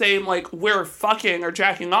with the same, we're fucking or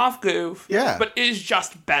jacking off goof. Yeah. But is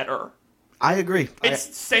just better. I agree.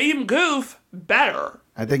 It's same goof, better.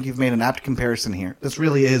 I think you've made an apt comparison here. This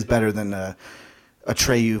really is better than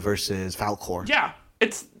Atreyu versus Falcor. Yeah.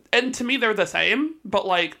 And to me, they're the same, but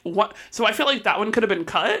what? So I feel like that one could have been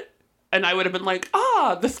cut, and I would have been like,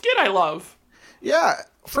 the skit I love. Yeah,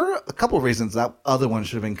 For a couple of reasons, that other one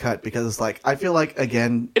should have been cut because it's like, I feel like,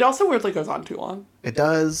 again... It also weirdly goes on too long. It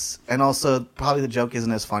does. And also, probably the joke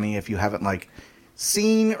isn't as funny if you haven't, like,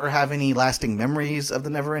 seen or have any lasting memories of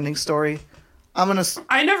the Neverending Story.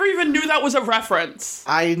 I never even knew that was a reference.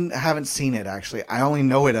 I haven't seen it, actually. I only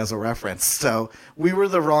know it as a reference. So, we were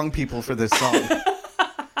the wrong people for this song.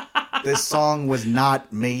 This song was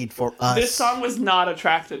not made for us. This song was not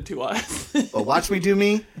attracted to us. But Watch Me Do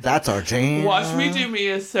Me, that's our jam. Watch Me Do Me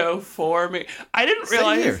is so for me. I didn't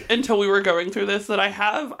realize until we were going through this that I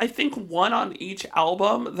have, I think, one on each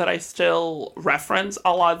album that I still reference.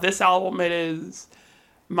 A lot. This album, it is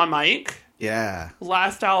My Mic. Yeah.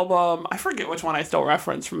 Last album, I forget which one I still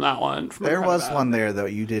reference from that one. There was one there, though,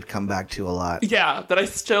 you did come back to a lot. Yeah, that I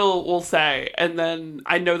still will say. And then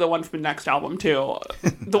I know the one from the next album, too.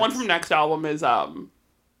 The one from next album is...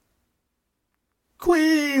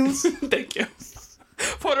 Queens! Thank you.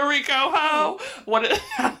 Puerto Rico, how?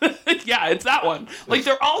 Yeah, it's that one. Like,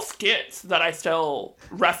 they're all skits that I still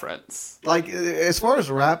reference. Like, as far as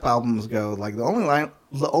rap albums go, like,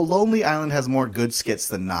 Lonely Island has more good skits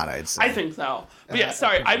than not, I'd say. I think so. But yeah,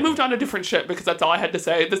 sorry, I moved on to different shit because that's all I had to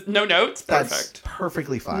say. No notes? Perfect. That's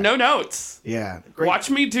perfectly fine. No notes. Yeah. Great. Watch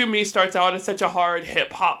Me Do Me starts out as such a hard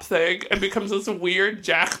hip-hop thing and becomes this weird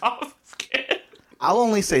jack-off skit. I'll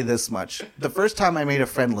only say this much. The first time I made a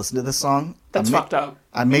friend listen to this song... That's fucked up.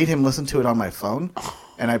 I made him listen to it on my phone,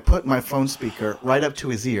 and I put my phone speaker right up to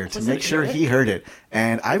his ear to make sure he heard it.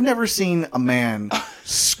 And I've never seen a man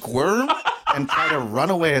squirm and try to run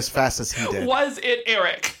away as fast as he did. Was it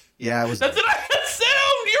Eric? Yeah, it was... That's what I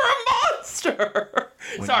assumed! You're a monster!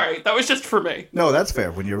 Sorry, that was just for me. No, that's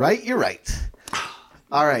fair. When you're right, you're right.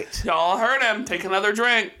 All right. Y'all heard him. Take another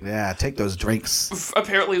drink. Yeah, take those drinks.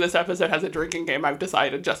 Apparently this episode has a drinking game, I've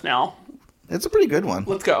decided just now. It's a pretty good one.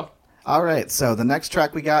 Let's go. All right, so the next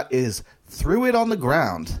track we got is Threw It on the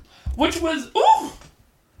Ground. Which was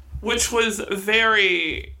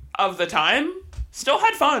very of the time. Still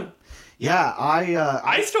had fun. Yeah,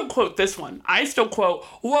 I still quote this one. I still quote,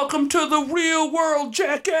 "Welcome to the real world,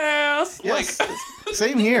 jackass." Yes, like,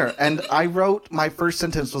 same here. And I wrote, my first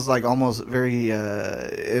sentence was like almost very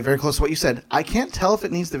close to what you said. I can't tell if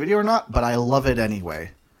it needs the video or not, but I love it anyway.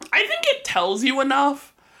 I think it tells you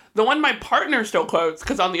enough. The one my partner still quotes,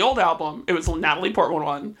 because on the old album, it was Natalie Portman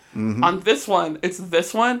one. Mm-hmm. On this one, it's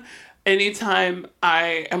this one. Anytime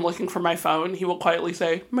I am looking for my phone, he will quietly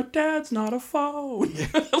say, "My dad's not a phone."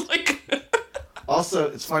 Like. Also,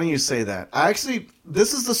 it's funny you say that.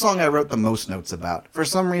 This is the song I wrote the most notes about. For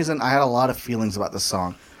some reason, I had a lot of feelings about the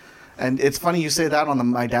song. And it's funny you say that on the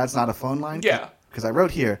 "My dad's not a phone" line. Yeah. Because I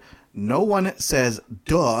wrote here, no one says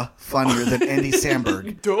 "duh" funnier than Andy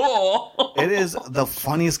Samberg. Duh. It is the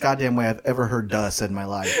funniest goddamn way I've ever heard "duh" said in my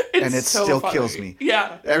life. And it so still funny. Kills me.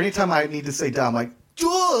 Yeah. Every time I need to say "duh," I'm like,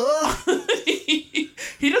 "duh."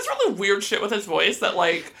 He does really weird shit with his voice that,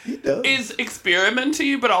 like, is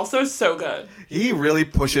experimenty, but also so good. He really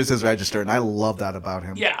pushes his register, and I love that about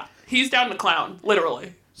him. Yeah. He's down to clown,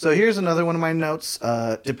 literally. So here's another one of my notes.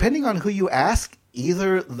 Depending on who you ask,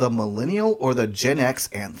 either the millennial or the Gen X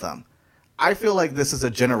anthem. I feel like this is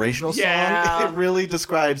a generational song. Yeah. It really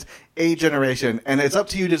describes a generation, and it's up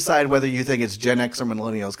to you to decide whether you think it's Gen X or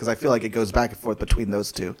millennials, because I feel like it goes back and forth between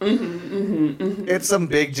those two. It's some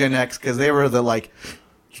big Gen X, because they were the, like,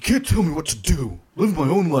 you can't tell me what to do, live my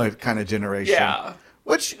own life kind of generation. Yeah.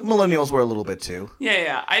 Which millennials were a little bit too.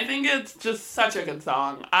 Yeah. I think it's just such a good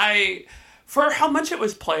song. For how much it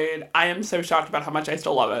was played, I am so shocked about how much I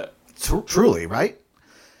still love it. Truly, right?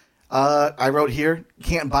 I wrote here,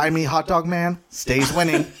 "Can't buy me hot dog man, stays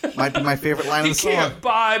winning." Might be my favorite line of the song. Can't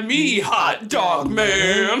buy me hot dog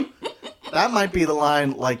man. That might be the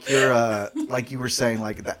line, like like you were saying,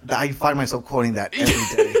 like that. I find myself quoting that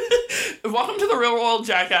every day. Welcome to the real world,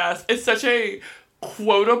 jackass. It's such a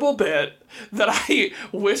quotable bit that I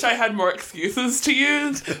wish I had more excuses to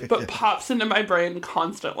use, but pops into my brain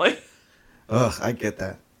constantly. Ugh, I get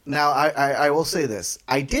that. Now, I will say this.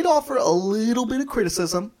 I did offer a little bit of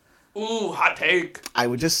criticism. Ooh, hot take. I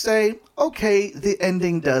would just say, okay, the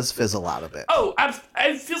ending does fizzle out a bit. Oh,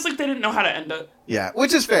 it feels like they didn't know how to end it. Yeah,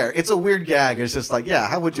 which is fair. It's a weird gag. It's just like, yeah,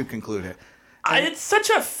 how would you conclude it? It's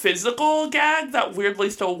such a physical gag that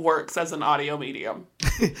weirdly still works as an audio medium.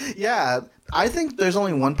 Yeah, I think there's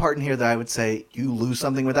only one part in here that I would say you lose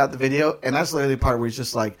something without the video, and that's literally the part where he's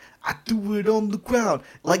just like, "I threw it on the ground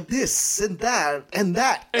like this and that and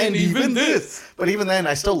that and even this." But even then,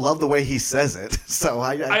 I still love the way he says it. So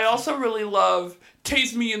I also really love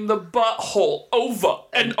 "tase me in the butthole over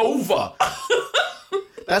and over."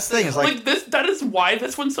 That's the thing. It's like this. That is why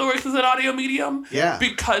this one still works as an audio medium. Yeah,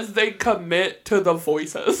 because they commit to the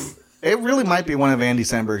voices. It really might be one of Andy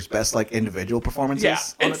Samberg's best like individual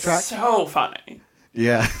performances on the track. It's so funny.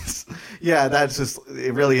 Yeah. Yeah, that's just,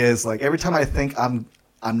 it really is. Like, every time I think I'm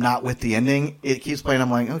not with the ending, it keeps playing. I'm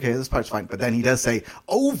like, okay, this part's fine. But then he does say,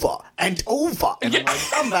 over and over. And I'm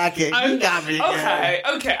like, I'm back in. You got me again.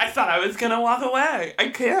 Okay. I thought I was going to walk away. I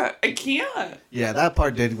can't. Yeah, that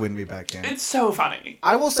part did win me back in. It's so funny.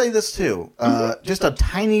 I will say this, too. Just a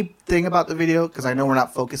tiny thing about the video, because I know we're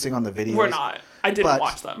not focusing on the videos. We're not. I didn't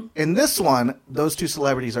watch them. In this one, those two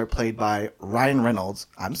celebrities are played by Ryan Reynolds.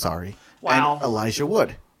 I'm sorry. Wow. And Elijah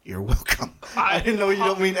Wood. You're welcome. I didn't know you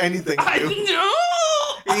don't mean anything to. I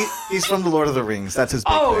know. He's from the Lord of the Rings. That's his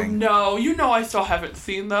big thing. Oh, no. I still haven't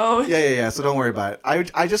seen those. Yeah. So don't worry about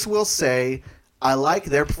it. I just will say I like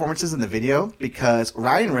their performances in the video because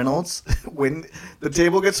Ryan Reynolds, when the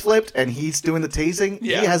table gets flipped and he's doing the tasing,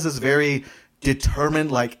 he has this very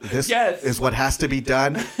determined, like, this is what has to be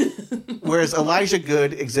done. Whereas Elijah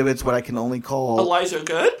Good exhibits what I can only call Elijah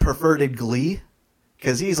Good? Perverted glee.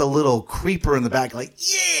 Because he's a little creeper in the back, like,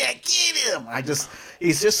 yeah, get him.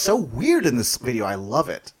 He's just so weird in this video. I love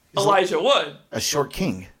it. He's Elijah Wood. A short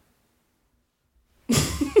king.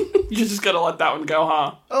 You're just going to let that one go,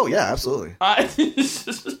 huh? Oh, yeah, absolutely.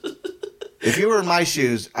 If you were in my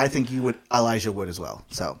shoes, I think you would, Elijah Wood as well.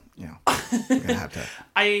 So, you know, you're going to have to.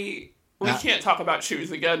 We can't talk about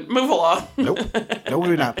shoes again. Move along. Nope. No,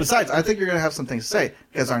 we're not. Besides, I think you're going to have some things to say.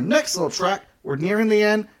 Because our next little track, we're nearing the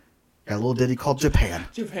end. Got a little ditty called Japan.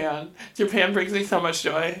 Japan brings me so much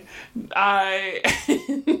joy. I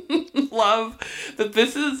love that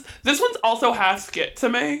this one's also half skit to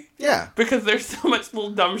me. Yeah. Because there's so much little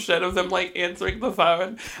dumb shit of them, like, answering the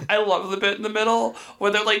phone. I love the bit in the middle where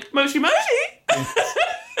they're like, moshi moshi!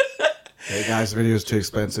 Hey guys, the video's too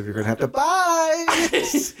expensive. You're going to have to buy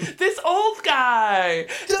it. This old guy!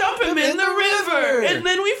 Dump him in the river! And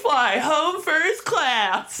then we fly home first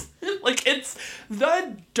class! Like, it's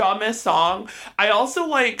the dumbest song. I also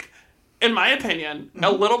like, in my opinion,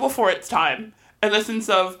 a little before its time, in the sense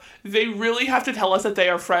of they really have to tell us that they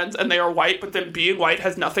are friends and they are white, but then being white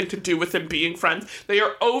has nothing to do with them being friends. They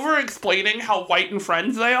are over-explaining how white and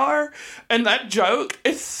friends they are, and that joke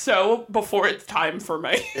is so before its time for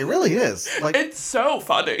me. It really is. Like, it's so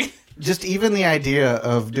funny. Just even the idea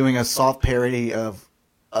of doing a soft parody of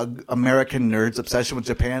American nerds' obsession with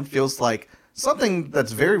Japan feels like something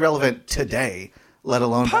that's very relevant today, let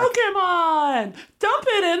alone Pokemon! Dump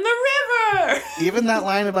it in the river! Even that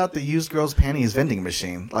line about the used girls' panties vending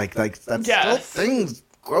machine. Like that's still things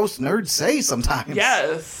gross nerds say sometimes.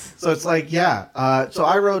 Yes. So it's like, yeah. So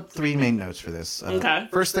I wrote 3 main notes for this. Okay.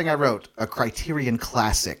 First thing I wrote, a Criterion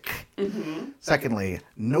classic. Mm-hmm. Secondly,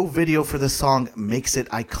 no video for this song makes it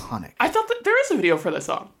iconic. I thought that there is a video for this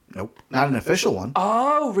song. Nope. Not an official one.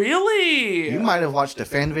 Oh, really? You might have watched a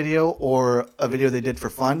fan video or a video they did for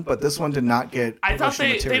fun, but this one did not get I thought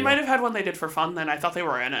they material. might have had one they did for fun then. I thought they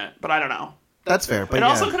were in it, but I don't know. That's fair. But it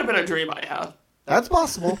also could have been a dream I had. That's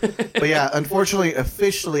possible. But yeah, unfortunately,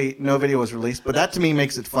 officially, no video was released. But that to me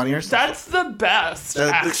makes it funnier. That's the best,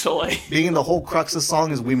 actually. Being the whole crux of the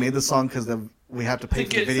song is we made the song because we have to pay for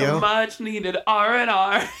the video. To get so much needed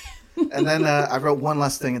R&R. And then I wrote one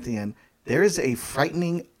last thing at the end. There is a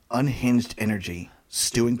frightening, unhinged energy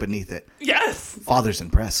stewing beneath it. Yes! Father's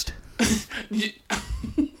impressed.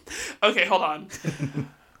 Okay, hold on.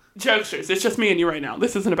 Jokesters, it's just me and you right now.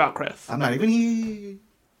 This isn't about Chris. I'm not even here.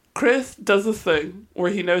 Chris does this thing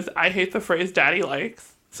where he knows I hate the phrase daddy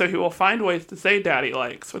likes, so he will find ways to say daddy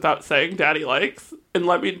likes without saying daddy likes. And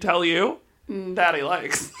let me tell you, daddy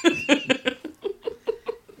likes.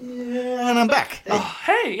 Yeah, and I'm back.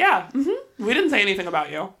 Hey, yeah. Mm-hmm. We didn't say anything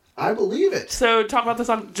about you. I believe it. So talk about this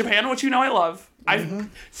on Japan, which you know I love.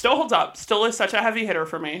 Still holds up. Still is such a heavy hitter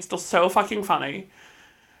for me. Still so fucking funny.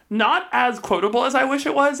 Not as quotable as I wish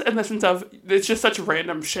it was, in the sense of it's just such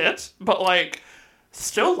random shit, but like,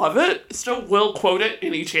 still love it. Still will quote it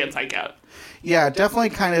any chance I get. Yeah, it definitely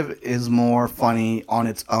kind of is more funny on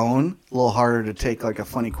its own. A little harder to take like a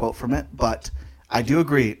funny quote from it, but I do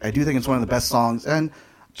agree. I do think it's one of the best songs, and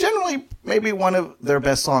generally maybe one of their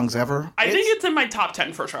best songs ever. I think it's in my top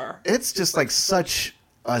 10 for sure. It's just like such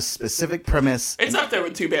a specific premise. It's up there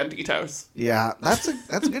with Two Banditos. Yeah, that's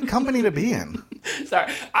a good company to be in.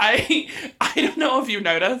 Sorry, I don't know if you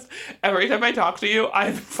noticed. Every time I talk to you,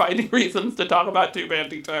 I'm finding reasons to talk about Two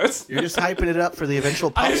Banditos. You're just hyping it up for the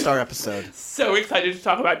eventual pop star episode. So excited to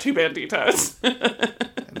talk about Two Banditos.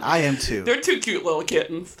 And I am too. They're 2 cute little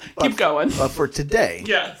kittens. Keep going. But for today,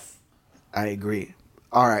 yes, I agree.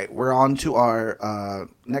 All right, we're on to our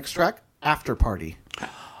next track, After Party.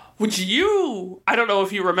 Which I don't know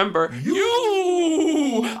if you remember.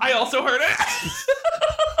 I also heard it.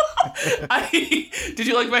 Did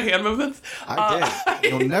you like my hand movements? I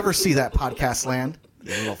did. You'll never see that podcast land.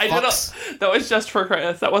 You little fucks. That was just for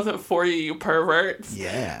Chris. That wasn't for you perverts.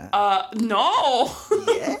 Yeah. No.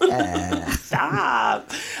 Yeah.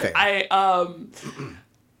 Stop. Okay.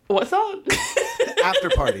 What song? After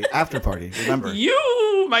party. Remember.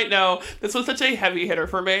 You might know this was such a heavy hitter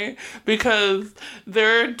for me because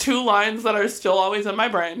there are two lines that are still always in my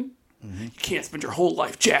brain. Mm-hmm. You can't spend your whole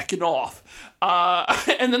life jacking off.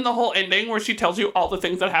 And then the whole ending where she tells you all the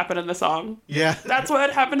things that happen in the song. Yeah. That's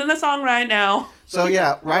what happened in the song right now. So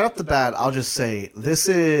yeah, right off the bat, I'll just say this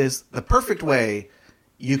is the perfect way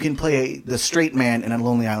you can play the straight man in a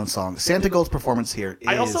Lonely Island song. Santa Gold's performance here is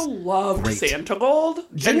I also loved great. Santa Gold.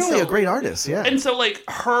 Genuinely a great artist, yeah. And so, like,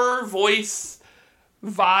 her voice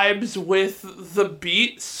vibes with the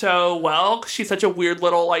beat so well. 'Cause she's such a weird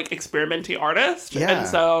little, like, experimenty artist. Yeah. And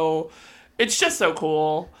so, it's just so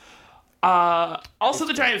cool. Also,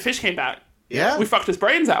 the giant fish came back. Yeah. We fucked his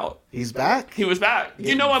brains out. He's back. He was back.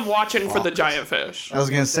 You know I'm watching for the giant fish. I was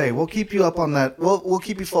going to say, we'll keep you up on that. We'll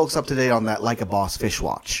keep you folks up to date on that Like a Boss Fish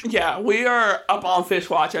Watch. Yeah, we are up on Fish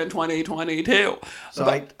Watch in 2022. So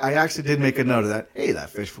I actually did make a note of that. Hey, that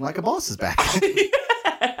fish from Like a Boss is back.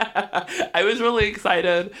 I was really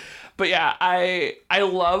excited. But yeah, I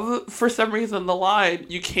love, for some reason, the line,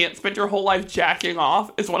 you can't spend your whole life jacking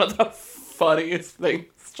off is one of the funniest things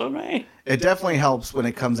to me. It definitely helps when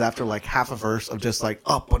it comes after like half a verse of just like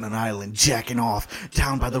up on an island, jacking off,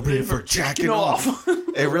 down by the river, jacking off.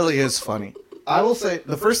 It really is funny. I will say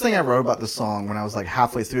the first thing I wrote about the song when I was like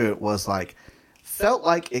halfway through it was like, felt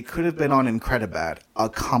like it could have been on Incredibad, a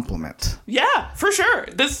compliment. Yeah, for sure.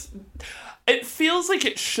 It feels like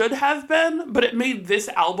it should have been, but it made this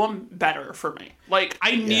album better for me. Like,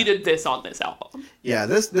 I needed this on this album. Yeah,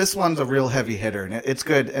 this one's a real heavy hitter, and it's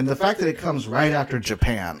good. And the fact that it comes right after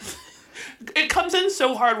Japan. It comes in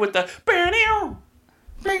so hard with the...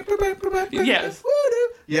 Yes.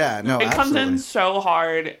 Yeah, no, it comes in so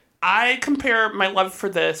hard. I compare my love for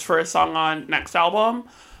this for a song on next album,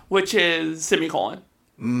 which is Semicolon.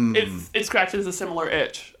 It scratches a similar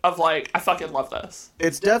itch of like, I fucking love this.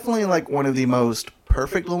 It's definitely like one of the most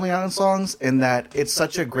perfect Lonely Island songs in that it's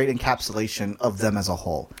such a great encapsulation of them as a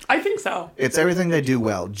whole. I think so. It's everything they do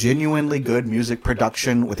well. Genuinely good music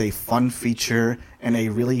production with a fun feature and a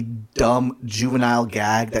really dumb juvenile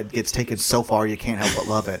gag that gets taken so far you can't help but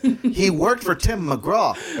love it. He worked for Tim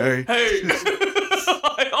McGraw. Hey.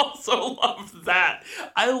 I also loved that.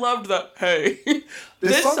 I loved the hey.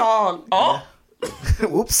 This song. Oh. Yeah.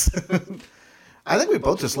 Whoops. I think we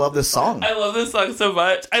both just love this song. I love this song so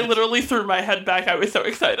much. I literally threw my head back. I was so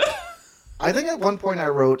excited. I think at one point I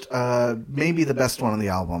wrote maybe the best one on the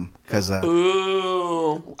album.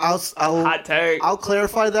 Ooh. Hot take. I'll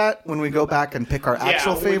clarify that when we go back and pick our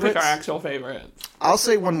actual favorites. We pick our actual favorites. I'll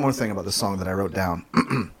say one more thing about the song that I wrote down.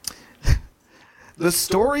 The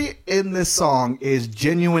story in this song is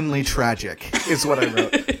genuinely tragic, is what I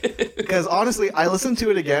wrote. Because honestly, I listened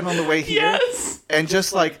to it again on the way here, and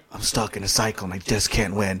just like, I'm stuck in a cycle and I just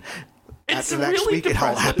can't win. After next week, it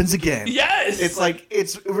all happens again. Yes! It's like,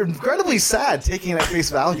 it's incredibly sad taking it at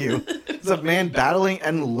face value. It's a man battling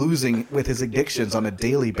and losing with his addictions on a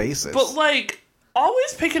daily basis. But like,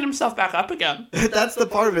 always picking himself back up again. That's the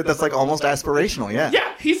part of it that's like almost aspirational, yeah.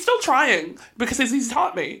 Yeah, he's still trying, because as he's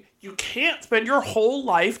taught me, you can't spend your whole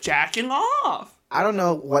life jacking off. I don't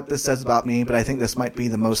know what this says about me, but I think this might be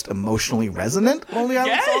the most emotionally resonant Lonely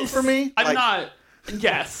Island song for me. I'm not.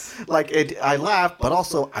 Yes. Like, I laugh, but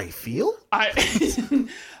also I feel.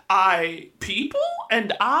 I people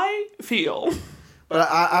and I feel. But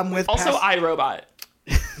I'm with... Also, iRobot.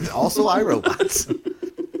 Also, iRobots.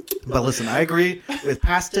 But listen, I agree with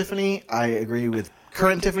past Tiffany. I agree with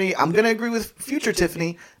current Tiffany. I'm going to agree with future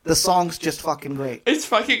Tiffany. The song's just fucking great. It's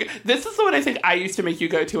fucking... This is the one I think I used to make you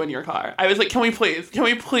go to in your car. I was like, can we please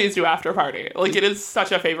do After Party? Like, it is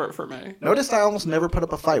such a favorite for me. Noticed I almost never put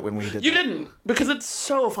up a fight when we did You didn't, because it's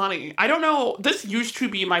so funny. I don't know. This used to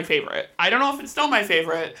be my favorite. I don't know if it's still my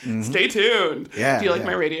favorite. Mm-hmm. Stay tuned. Yeah. Do you like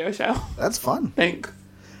my radio show? That's fun. Thanks.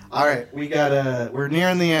 All right. We're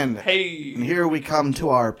nearing the end. Hey. And here we come to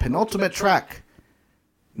our penultimate track.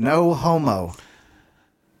 No Homo.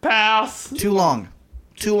 Pass. Too long.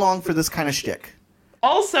 Too long for this kind of shtick.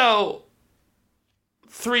 Also,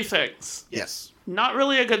 3 things. Yes. Not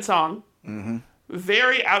really a good song. Mm-hmm.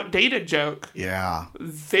 Very outdated joke. Yeah.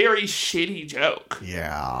 Very shitty joke.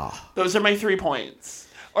 Yeah. Those are my 3 points.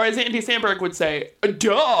 Or as Andy Samberg would say,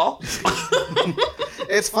 duh.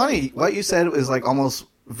 It's funny. What you said was like almost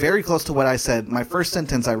very close to what I said. My first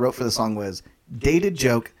sentence I wrote for the song was dated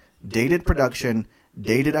joke, dated production,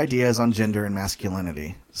 dated ideas on gender and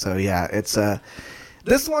masculinity. So yeah, it's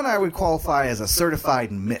This one I would qualify as a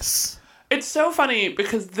certified miss. It's so funny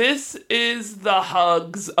because this is the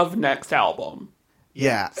hugs of next album.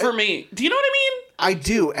 Yeah. For me. Do you know what I mean? I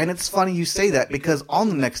do, and it's funny you say that because on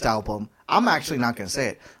the next album, I'm actually not going to say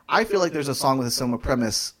it. I feel like there's a song with a similar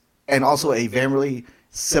premise and also a very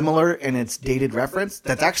similar in its dated reference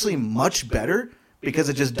that's actually much better because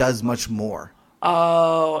it just does much more.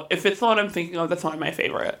 Oh, if it's the one I'm thinking of, that's one of my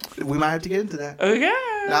favorite. We might have to get into that. Okay.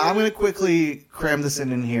 Now, I'm going to quickly cram this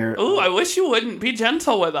in here. Ooh, I wish you wouldn't. Be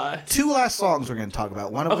gentle with us. 2 last songs we're going to talk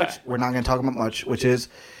about. One of which we're not going to talk about much, which is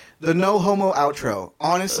the No Homo outro.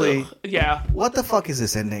 Honestly, yeah. What the fuck is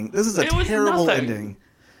this ending? This is a terrible ending.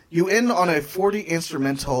 You end on a 40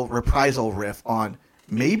 instrumental reprisal riff on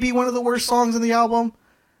maybe one of the worst songs in the album.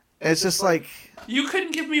 It's just like... You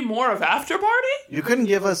couldn't give me more of After Party? You couldn't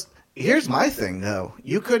give us... Here's my thing, though.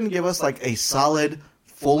 You couldn't give us, like, a solid,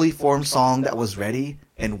 fully formed song that was ready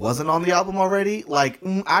and wasn't on the album already? Like,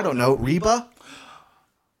 I don't know, Reba?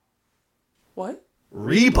 What?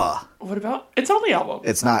 Reba. What about... It's on the album.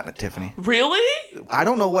 It's not, Tiffany. Really? I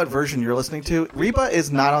don't know what version you're listening to. Reba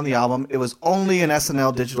is not on the album. It was only an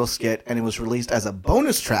SNL digital skit, and it was released as a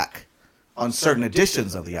bonus track on certain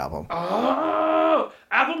editions of the album. Oh!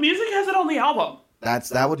 Apple Music has it on the album.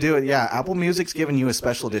 That would do it, yeah. Apple Music's giving you a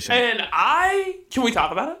special edition. And Can we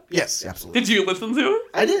talk about it? Yes, absolutely. Did you listen to it?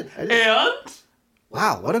 I did. And?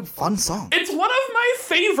 Wow, what a fun song. It's one of my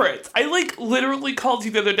favorites. I, literally called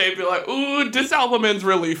you the other day and be like, ooh, this album is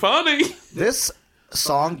really funny. This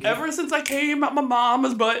song... Ever since I came out my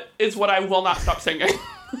mama's butt is what I will not stop singing.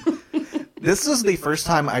 This is the first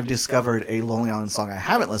time I've discovered a Lonely Island song I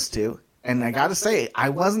haven't listened to. And I gotta say, I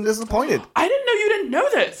wasn't disappointed. I didn't know you didn't know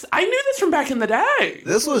this. I knew this from back in the day.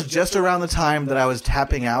 This was just around the time that I was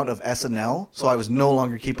tapping out of SNL, so I was no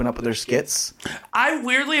longer keeping up with their skits. I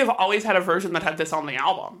weirdly have always had a version that had this on the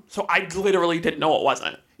album, so I literally didn't know it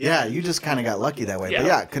wasn't. Yeah, you just kind of got lucky that way. Yeah. But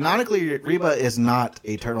yeah, canonically, Reba is not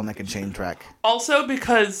a Turtleneck and Chain track. Also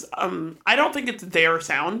because I don't think it's their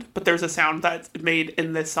sound, but there's a sound that's made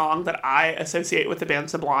in this song that I associate with the band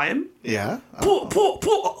Sublime. Yeah? Pull, pull,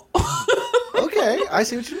 pull. Okay, I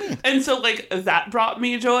see what you mean. And so, that brought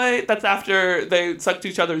me joy. That's after they sucked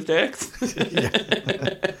each other's dicks.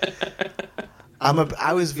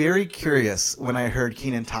 I was very curious when I heard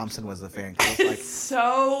Kenan Thompson was the fan. I was like, it's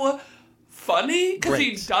so funny because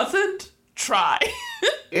he doesn't try.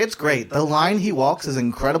 It's great. The line he walks is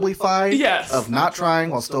incredibly fine. Yes. Of not trying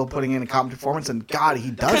while still putting in a competent performance, and God, he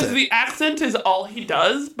does it. Because the accent is all he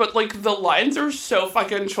does, but the lines are so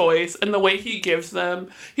fucking choice, and the way he gives them,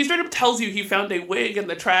 he straight up tells you he found a wig in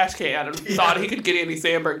the trash can and thought he could get Andy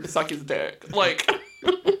Samberg to suck his dick.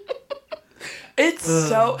 It's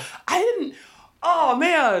so... Oh,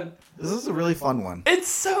 man. This is a really fun one. It's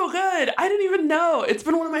so good. I didn't even know. It's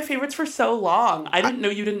been one of my favorites for so long. I didn't know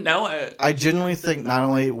you didn't know it. I genuinely think not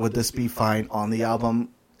only would this be fine on the album,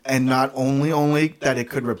 and not only that it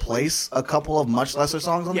could replace a couple of much lesser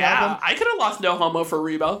songs on the album. Yeah, I could have lost No Homo for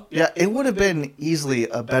Reba. Yeah, it would have been easily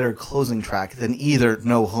a better closing track than either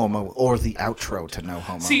No Homo or the outro to No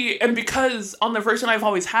Homo. See, and because on the version I've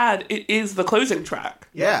always had, it is the closing track.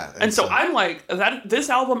 Yeah. And so I'm like, this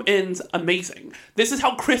album ends amazing. This is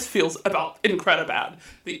how Chris feels about Incredibad.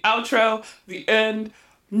 The outro, the end,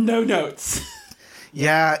 no notes.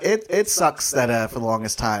 Yeah, it sucks that for the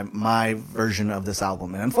longest time, my version of this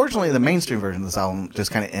album, and unfortunately the mainstream version of this album,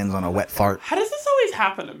 just kind of ends on a wet fart. How does this always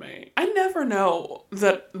happen to me? I never know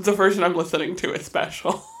that the version I'm listening to is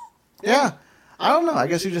special. Yeah. I don't know. I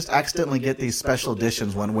guess you just accidentally get these special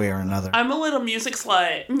editions one way or another. I'm a little music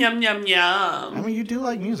slut. Yum, yum, yum. I mean, you do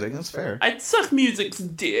like music. That's fair. I'd suck music's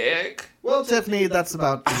dick. Well, Tiffany, that's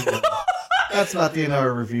about the end of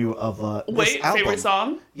our review of this album. Favorite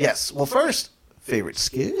song? Yes. Well, first... favorite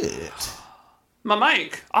skit? My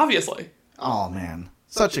mic, obviously. Oh man,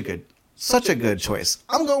 such a good choice.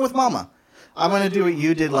 I'm going with Mama. I'm gonna do what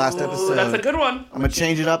you did last episode. That's a good one. I'm gonna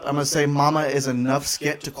change it up. I'm gonna say Mama is enough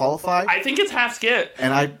skit to qualify. I think it's half skit.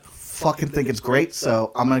 And I fucking think it's great,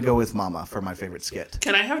 so I'm gonna go with Mama for my favorite skit.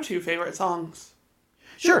 Can I have 2 favorite songs?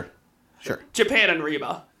 Sure. Japan and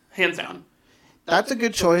Reba, hands down. That's a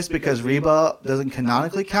good choice because Reba doesn't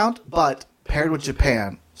canonically count, but paired with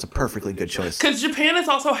Japan, it's a perfectly good choice. Because Japan is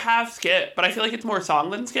also half skit, but I feel like it's more song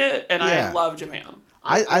than skit, and I love Japan.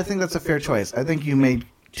 I think that's a fair choice. I think you made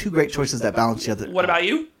 2 great choices that balance each other. What about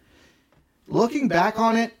you? Looking back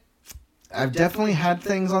on it, I've definitely had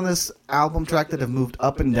things on this album track that have moved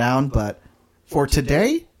up and down, but for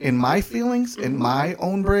today, in my feelings, in my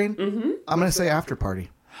own brain, I'm going to say After Party.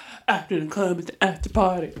 After the club, it's the after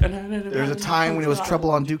party. There was a time when it was Trouble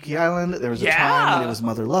on Dookie Island. There was a time when it was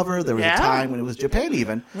Mother Lover. There was a time when it was Japan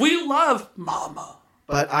even. We love Mama.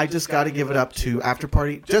 But I just got to give it up to After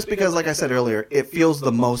Party, just because, like I said earlier, it feels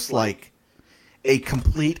the most like a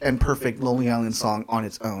complete and perfect Lonely Island song on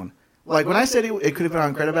its own. Like, when I said it could have been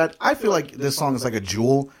on Credit Bad, I feel like this song is like a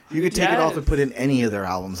jewel. You could take it off and put in any of their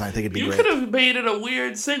albums, and I think it'd be great. You could have made it a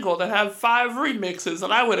weird single that have 5 remixes,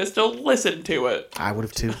 and I would have still listened to it. I would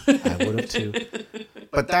have too.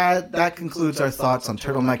 But that concludes our thoughts on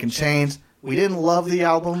Turtleneck and Chains. We didn't love the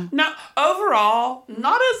album. No, overall,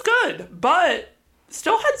 not as good, but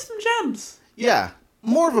still had some gems. Yeah.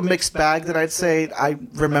 More of a mixed bag than I'd say I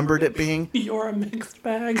remembered it being. You're a mixed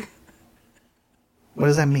bag. What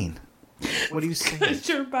does that mean? What are you saying? Because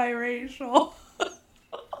you're biracial.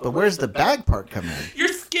 But where's the bag part come in? Your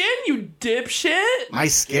skin, you dipshit. My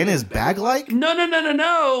skin is bag-like?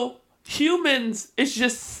 No. Humans is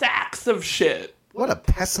just sacks of shit. What a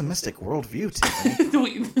pessimistic worldview,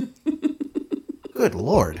 Tiffany. Good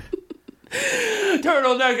Lord.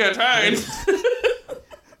 Turtleneck and Chain.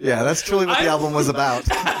 Yeah, that's truly what the album was about.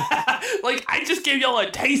 Like, I just gave y'all a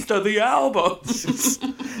taste of the album.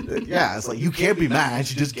 Yeah, it's like, you can't be mad.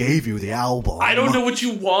 She just gave you the album. I don't know what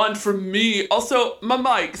you want from me. Also, my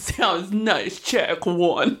mic sounds nice. Check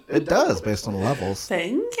 1. It does, based on the levels.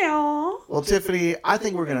 Thank you. Well, Tiffany, I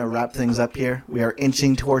think we're going to wrap things up here. We are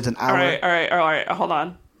inching towards an hour. All right. Hold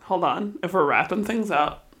on. If we're wrapping things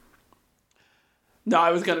up. No,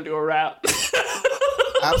 I was going to do a rap.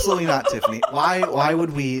 Absolutely not, Tiffany. Why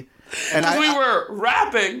would we? Because we were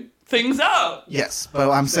wrapping things up. Yes,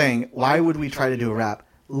 but I'm saying, why would we try to do a rap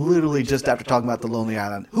literally just after talking about the Lonely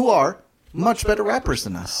Island, who are much better rappers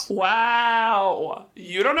than us? Wow.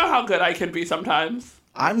 You don't know how good I can be sometimes.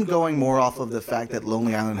 I'm going more off of the fact that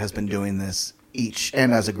Lonely Island has been doing this each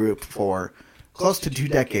and as a group for close to 2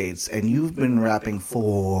 decades, and you've been rapping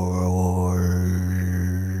for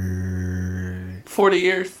 40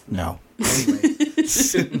 years. No. Anyway.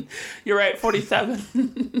 You're right,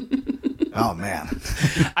 47. Oh, man.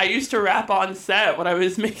 I used to rap on set when I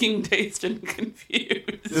was making Dazed and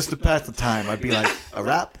Confused. Just to pass the time, I'd be like, a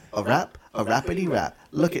rappity rap.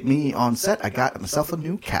 Look at me on set, I got myself a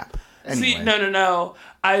new cap. Anyway. See, no.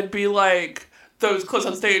 I'd be like, those clothes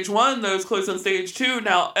on stage 1, those clothes on stage 2.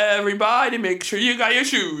 Now everybody make sure you got your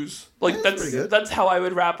shoes. Like, that's how I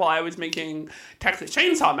would rap while I was making Texas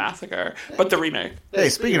Chainsaw Massacre, but the remake. Hey,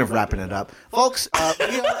 speaking of wrapping it up, folks,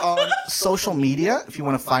 we are on social media. If you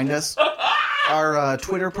want to find us, our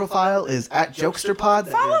Twitter profile is @JokesterPod.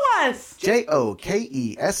 Follow us!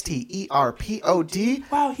 JokesterPod.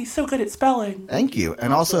 Wow, he's so good at spelling. Thank you.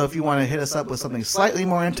 And also, if you want to hit us up with something slightly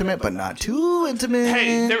more intimate, but not too intimate.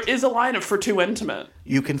 Hey, there is a lineup for too intimate.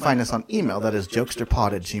 You can find us on email. That is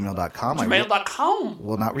jokesterpod@gmail.com. Gmail.com.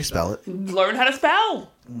 Will not respell it. Learn how to spell.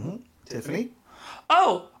 Mm-hmm. Tiffany?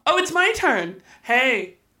 Oh, it's my turn.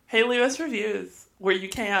 Hey, leave us reviews where you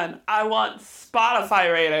can. I want Spotify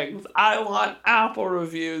ratings. I want Apple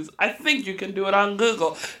reviews. I think you can do it on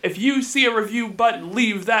Google. If you see a review button,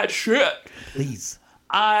 leave that shit. Please.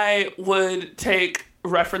 I would take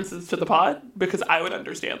references to the pod because I would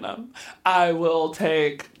understand them. I will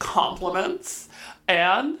take compliments.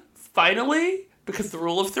 And finally, because the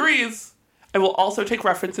rule of 3s, I will also take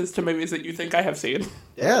references to movies that you think I have seen.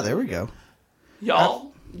 Yeah, there we go.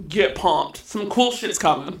 Y'all, get pumped. Some cool shit's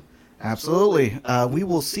coming. Absolutely. We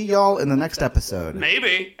will see y'all in the next episode.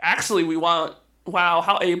 Maybe. Actually, we won't. Wow,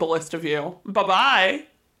 how ableist of you. Bye-bye.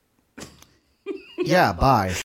 Yeah, bye.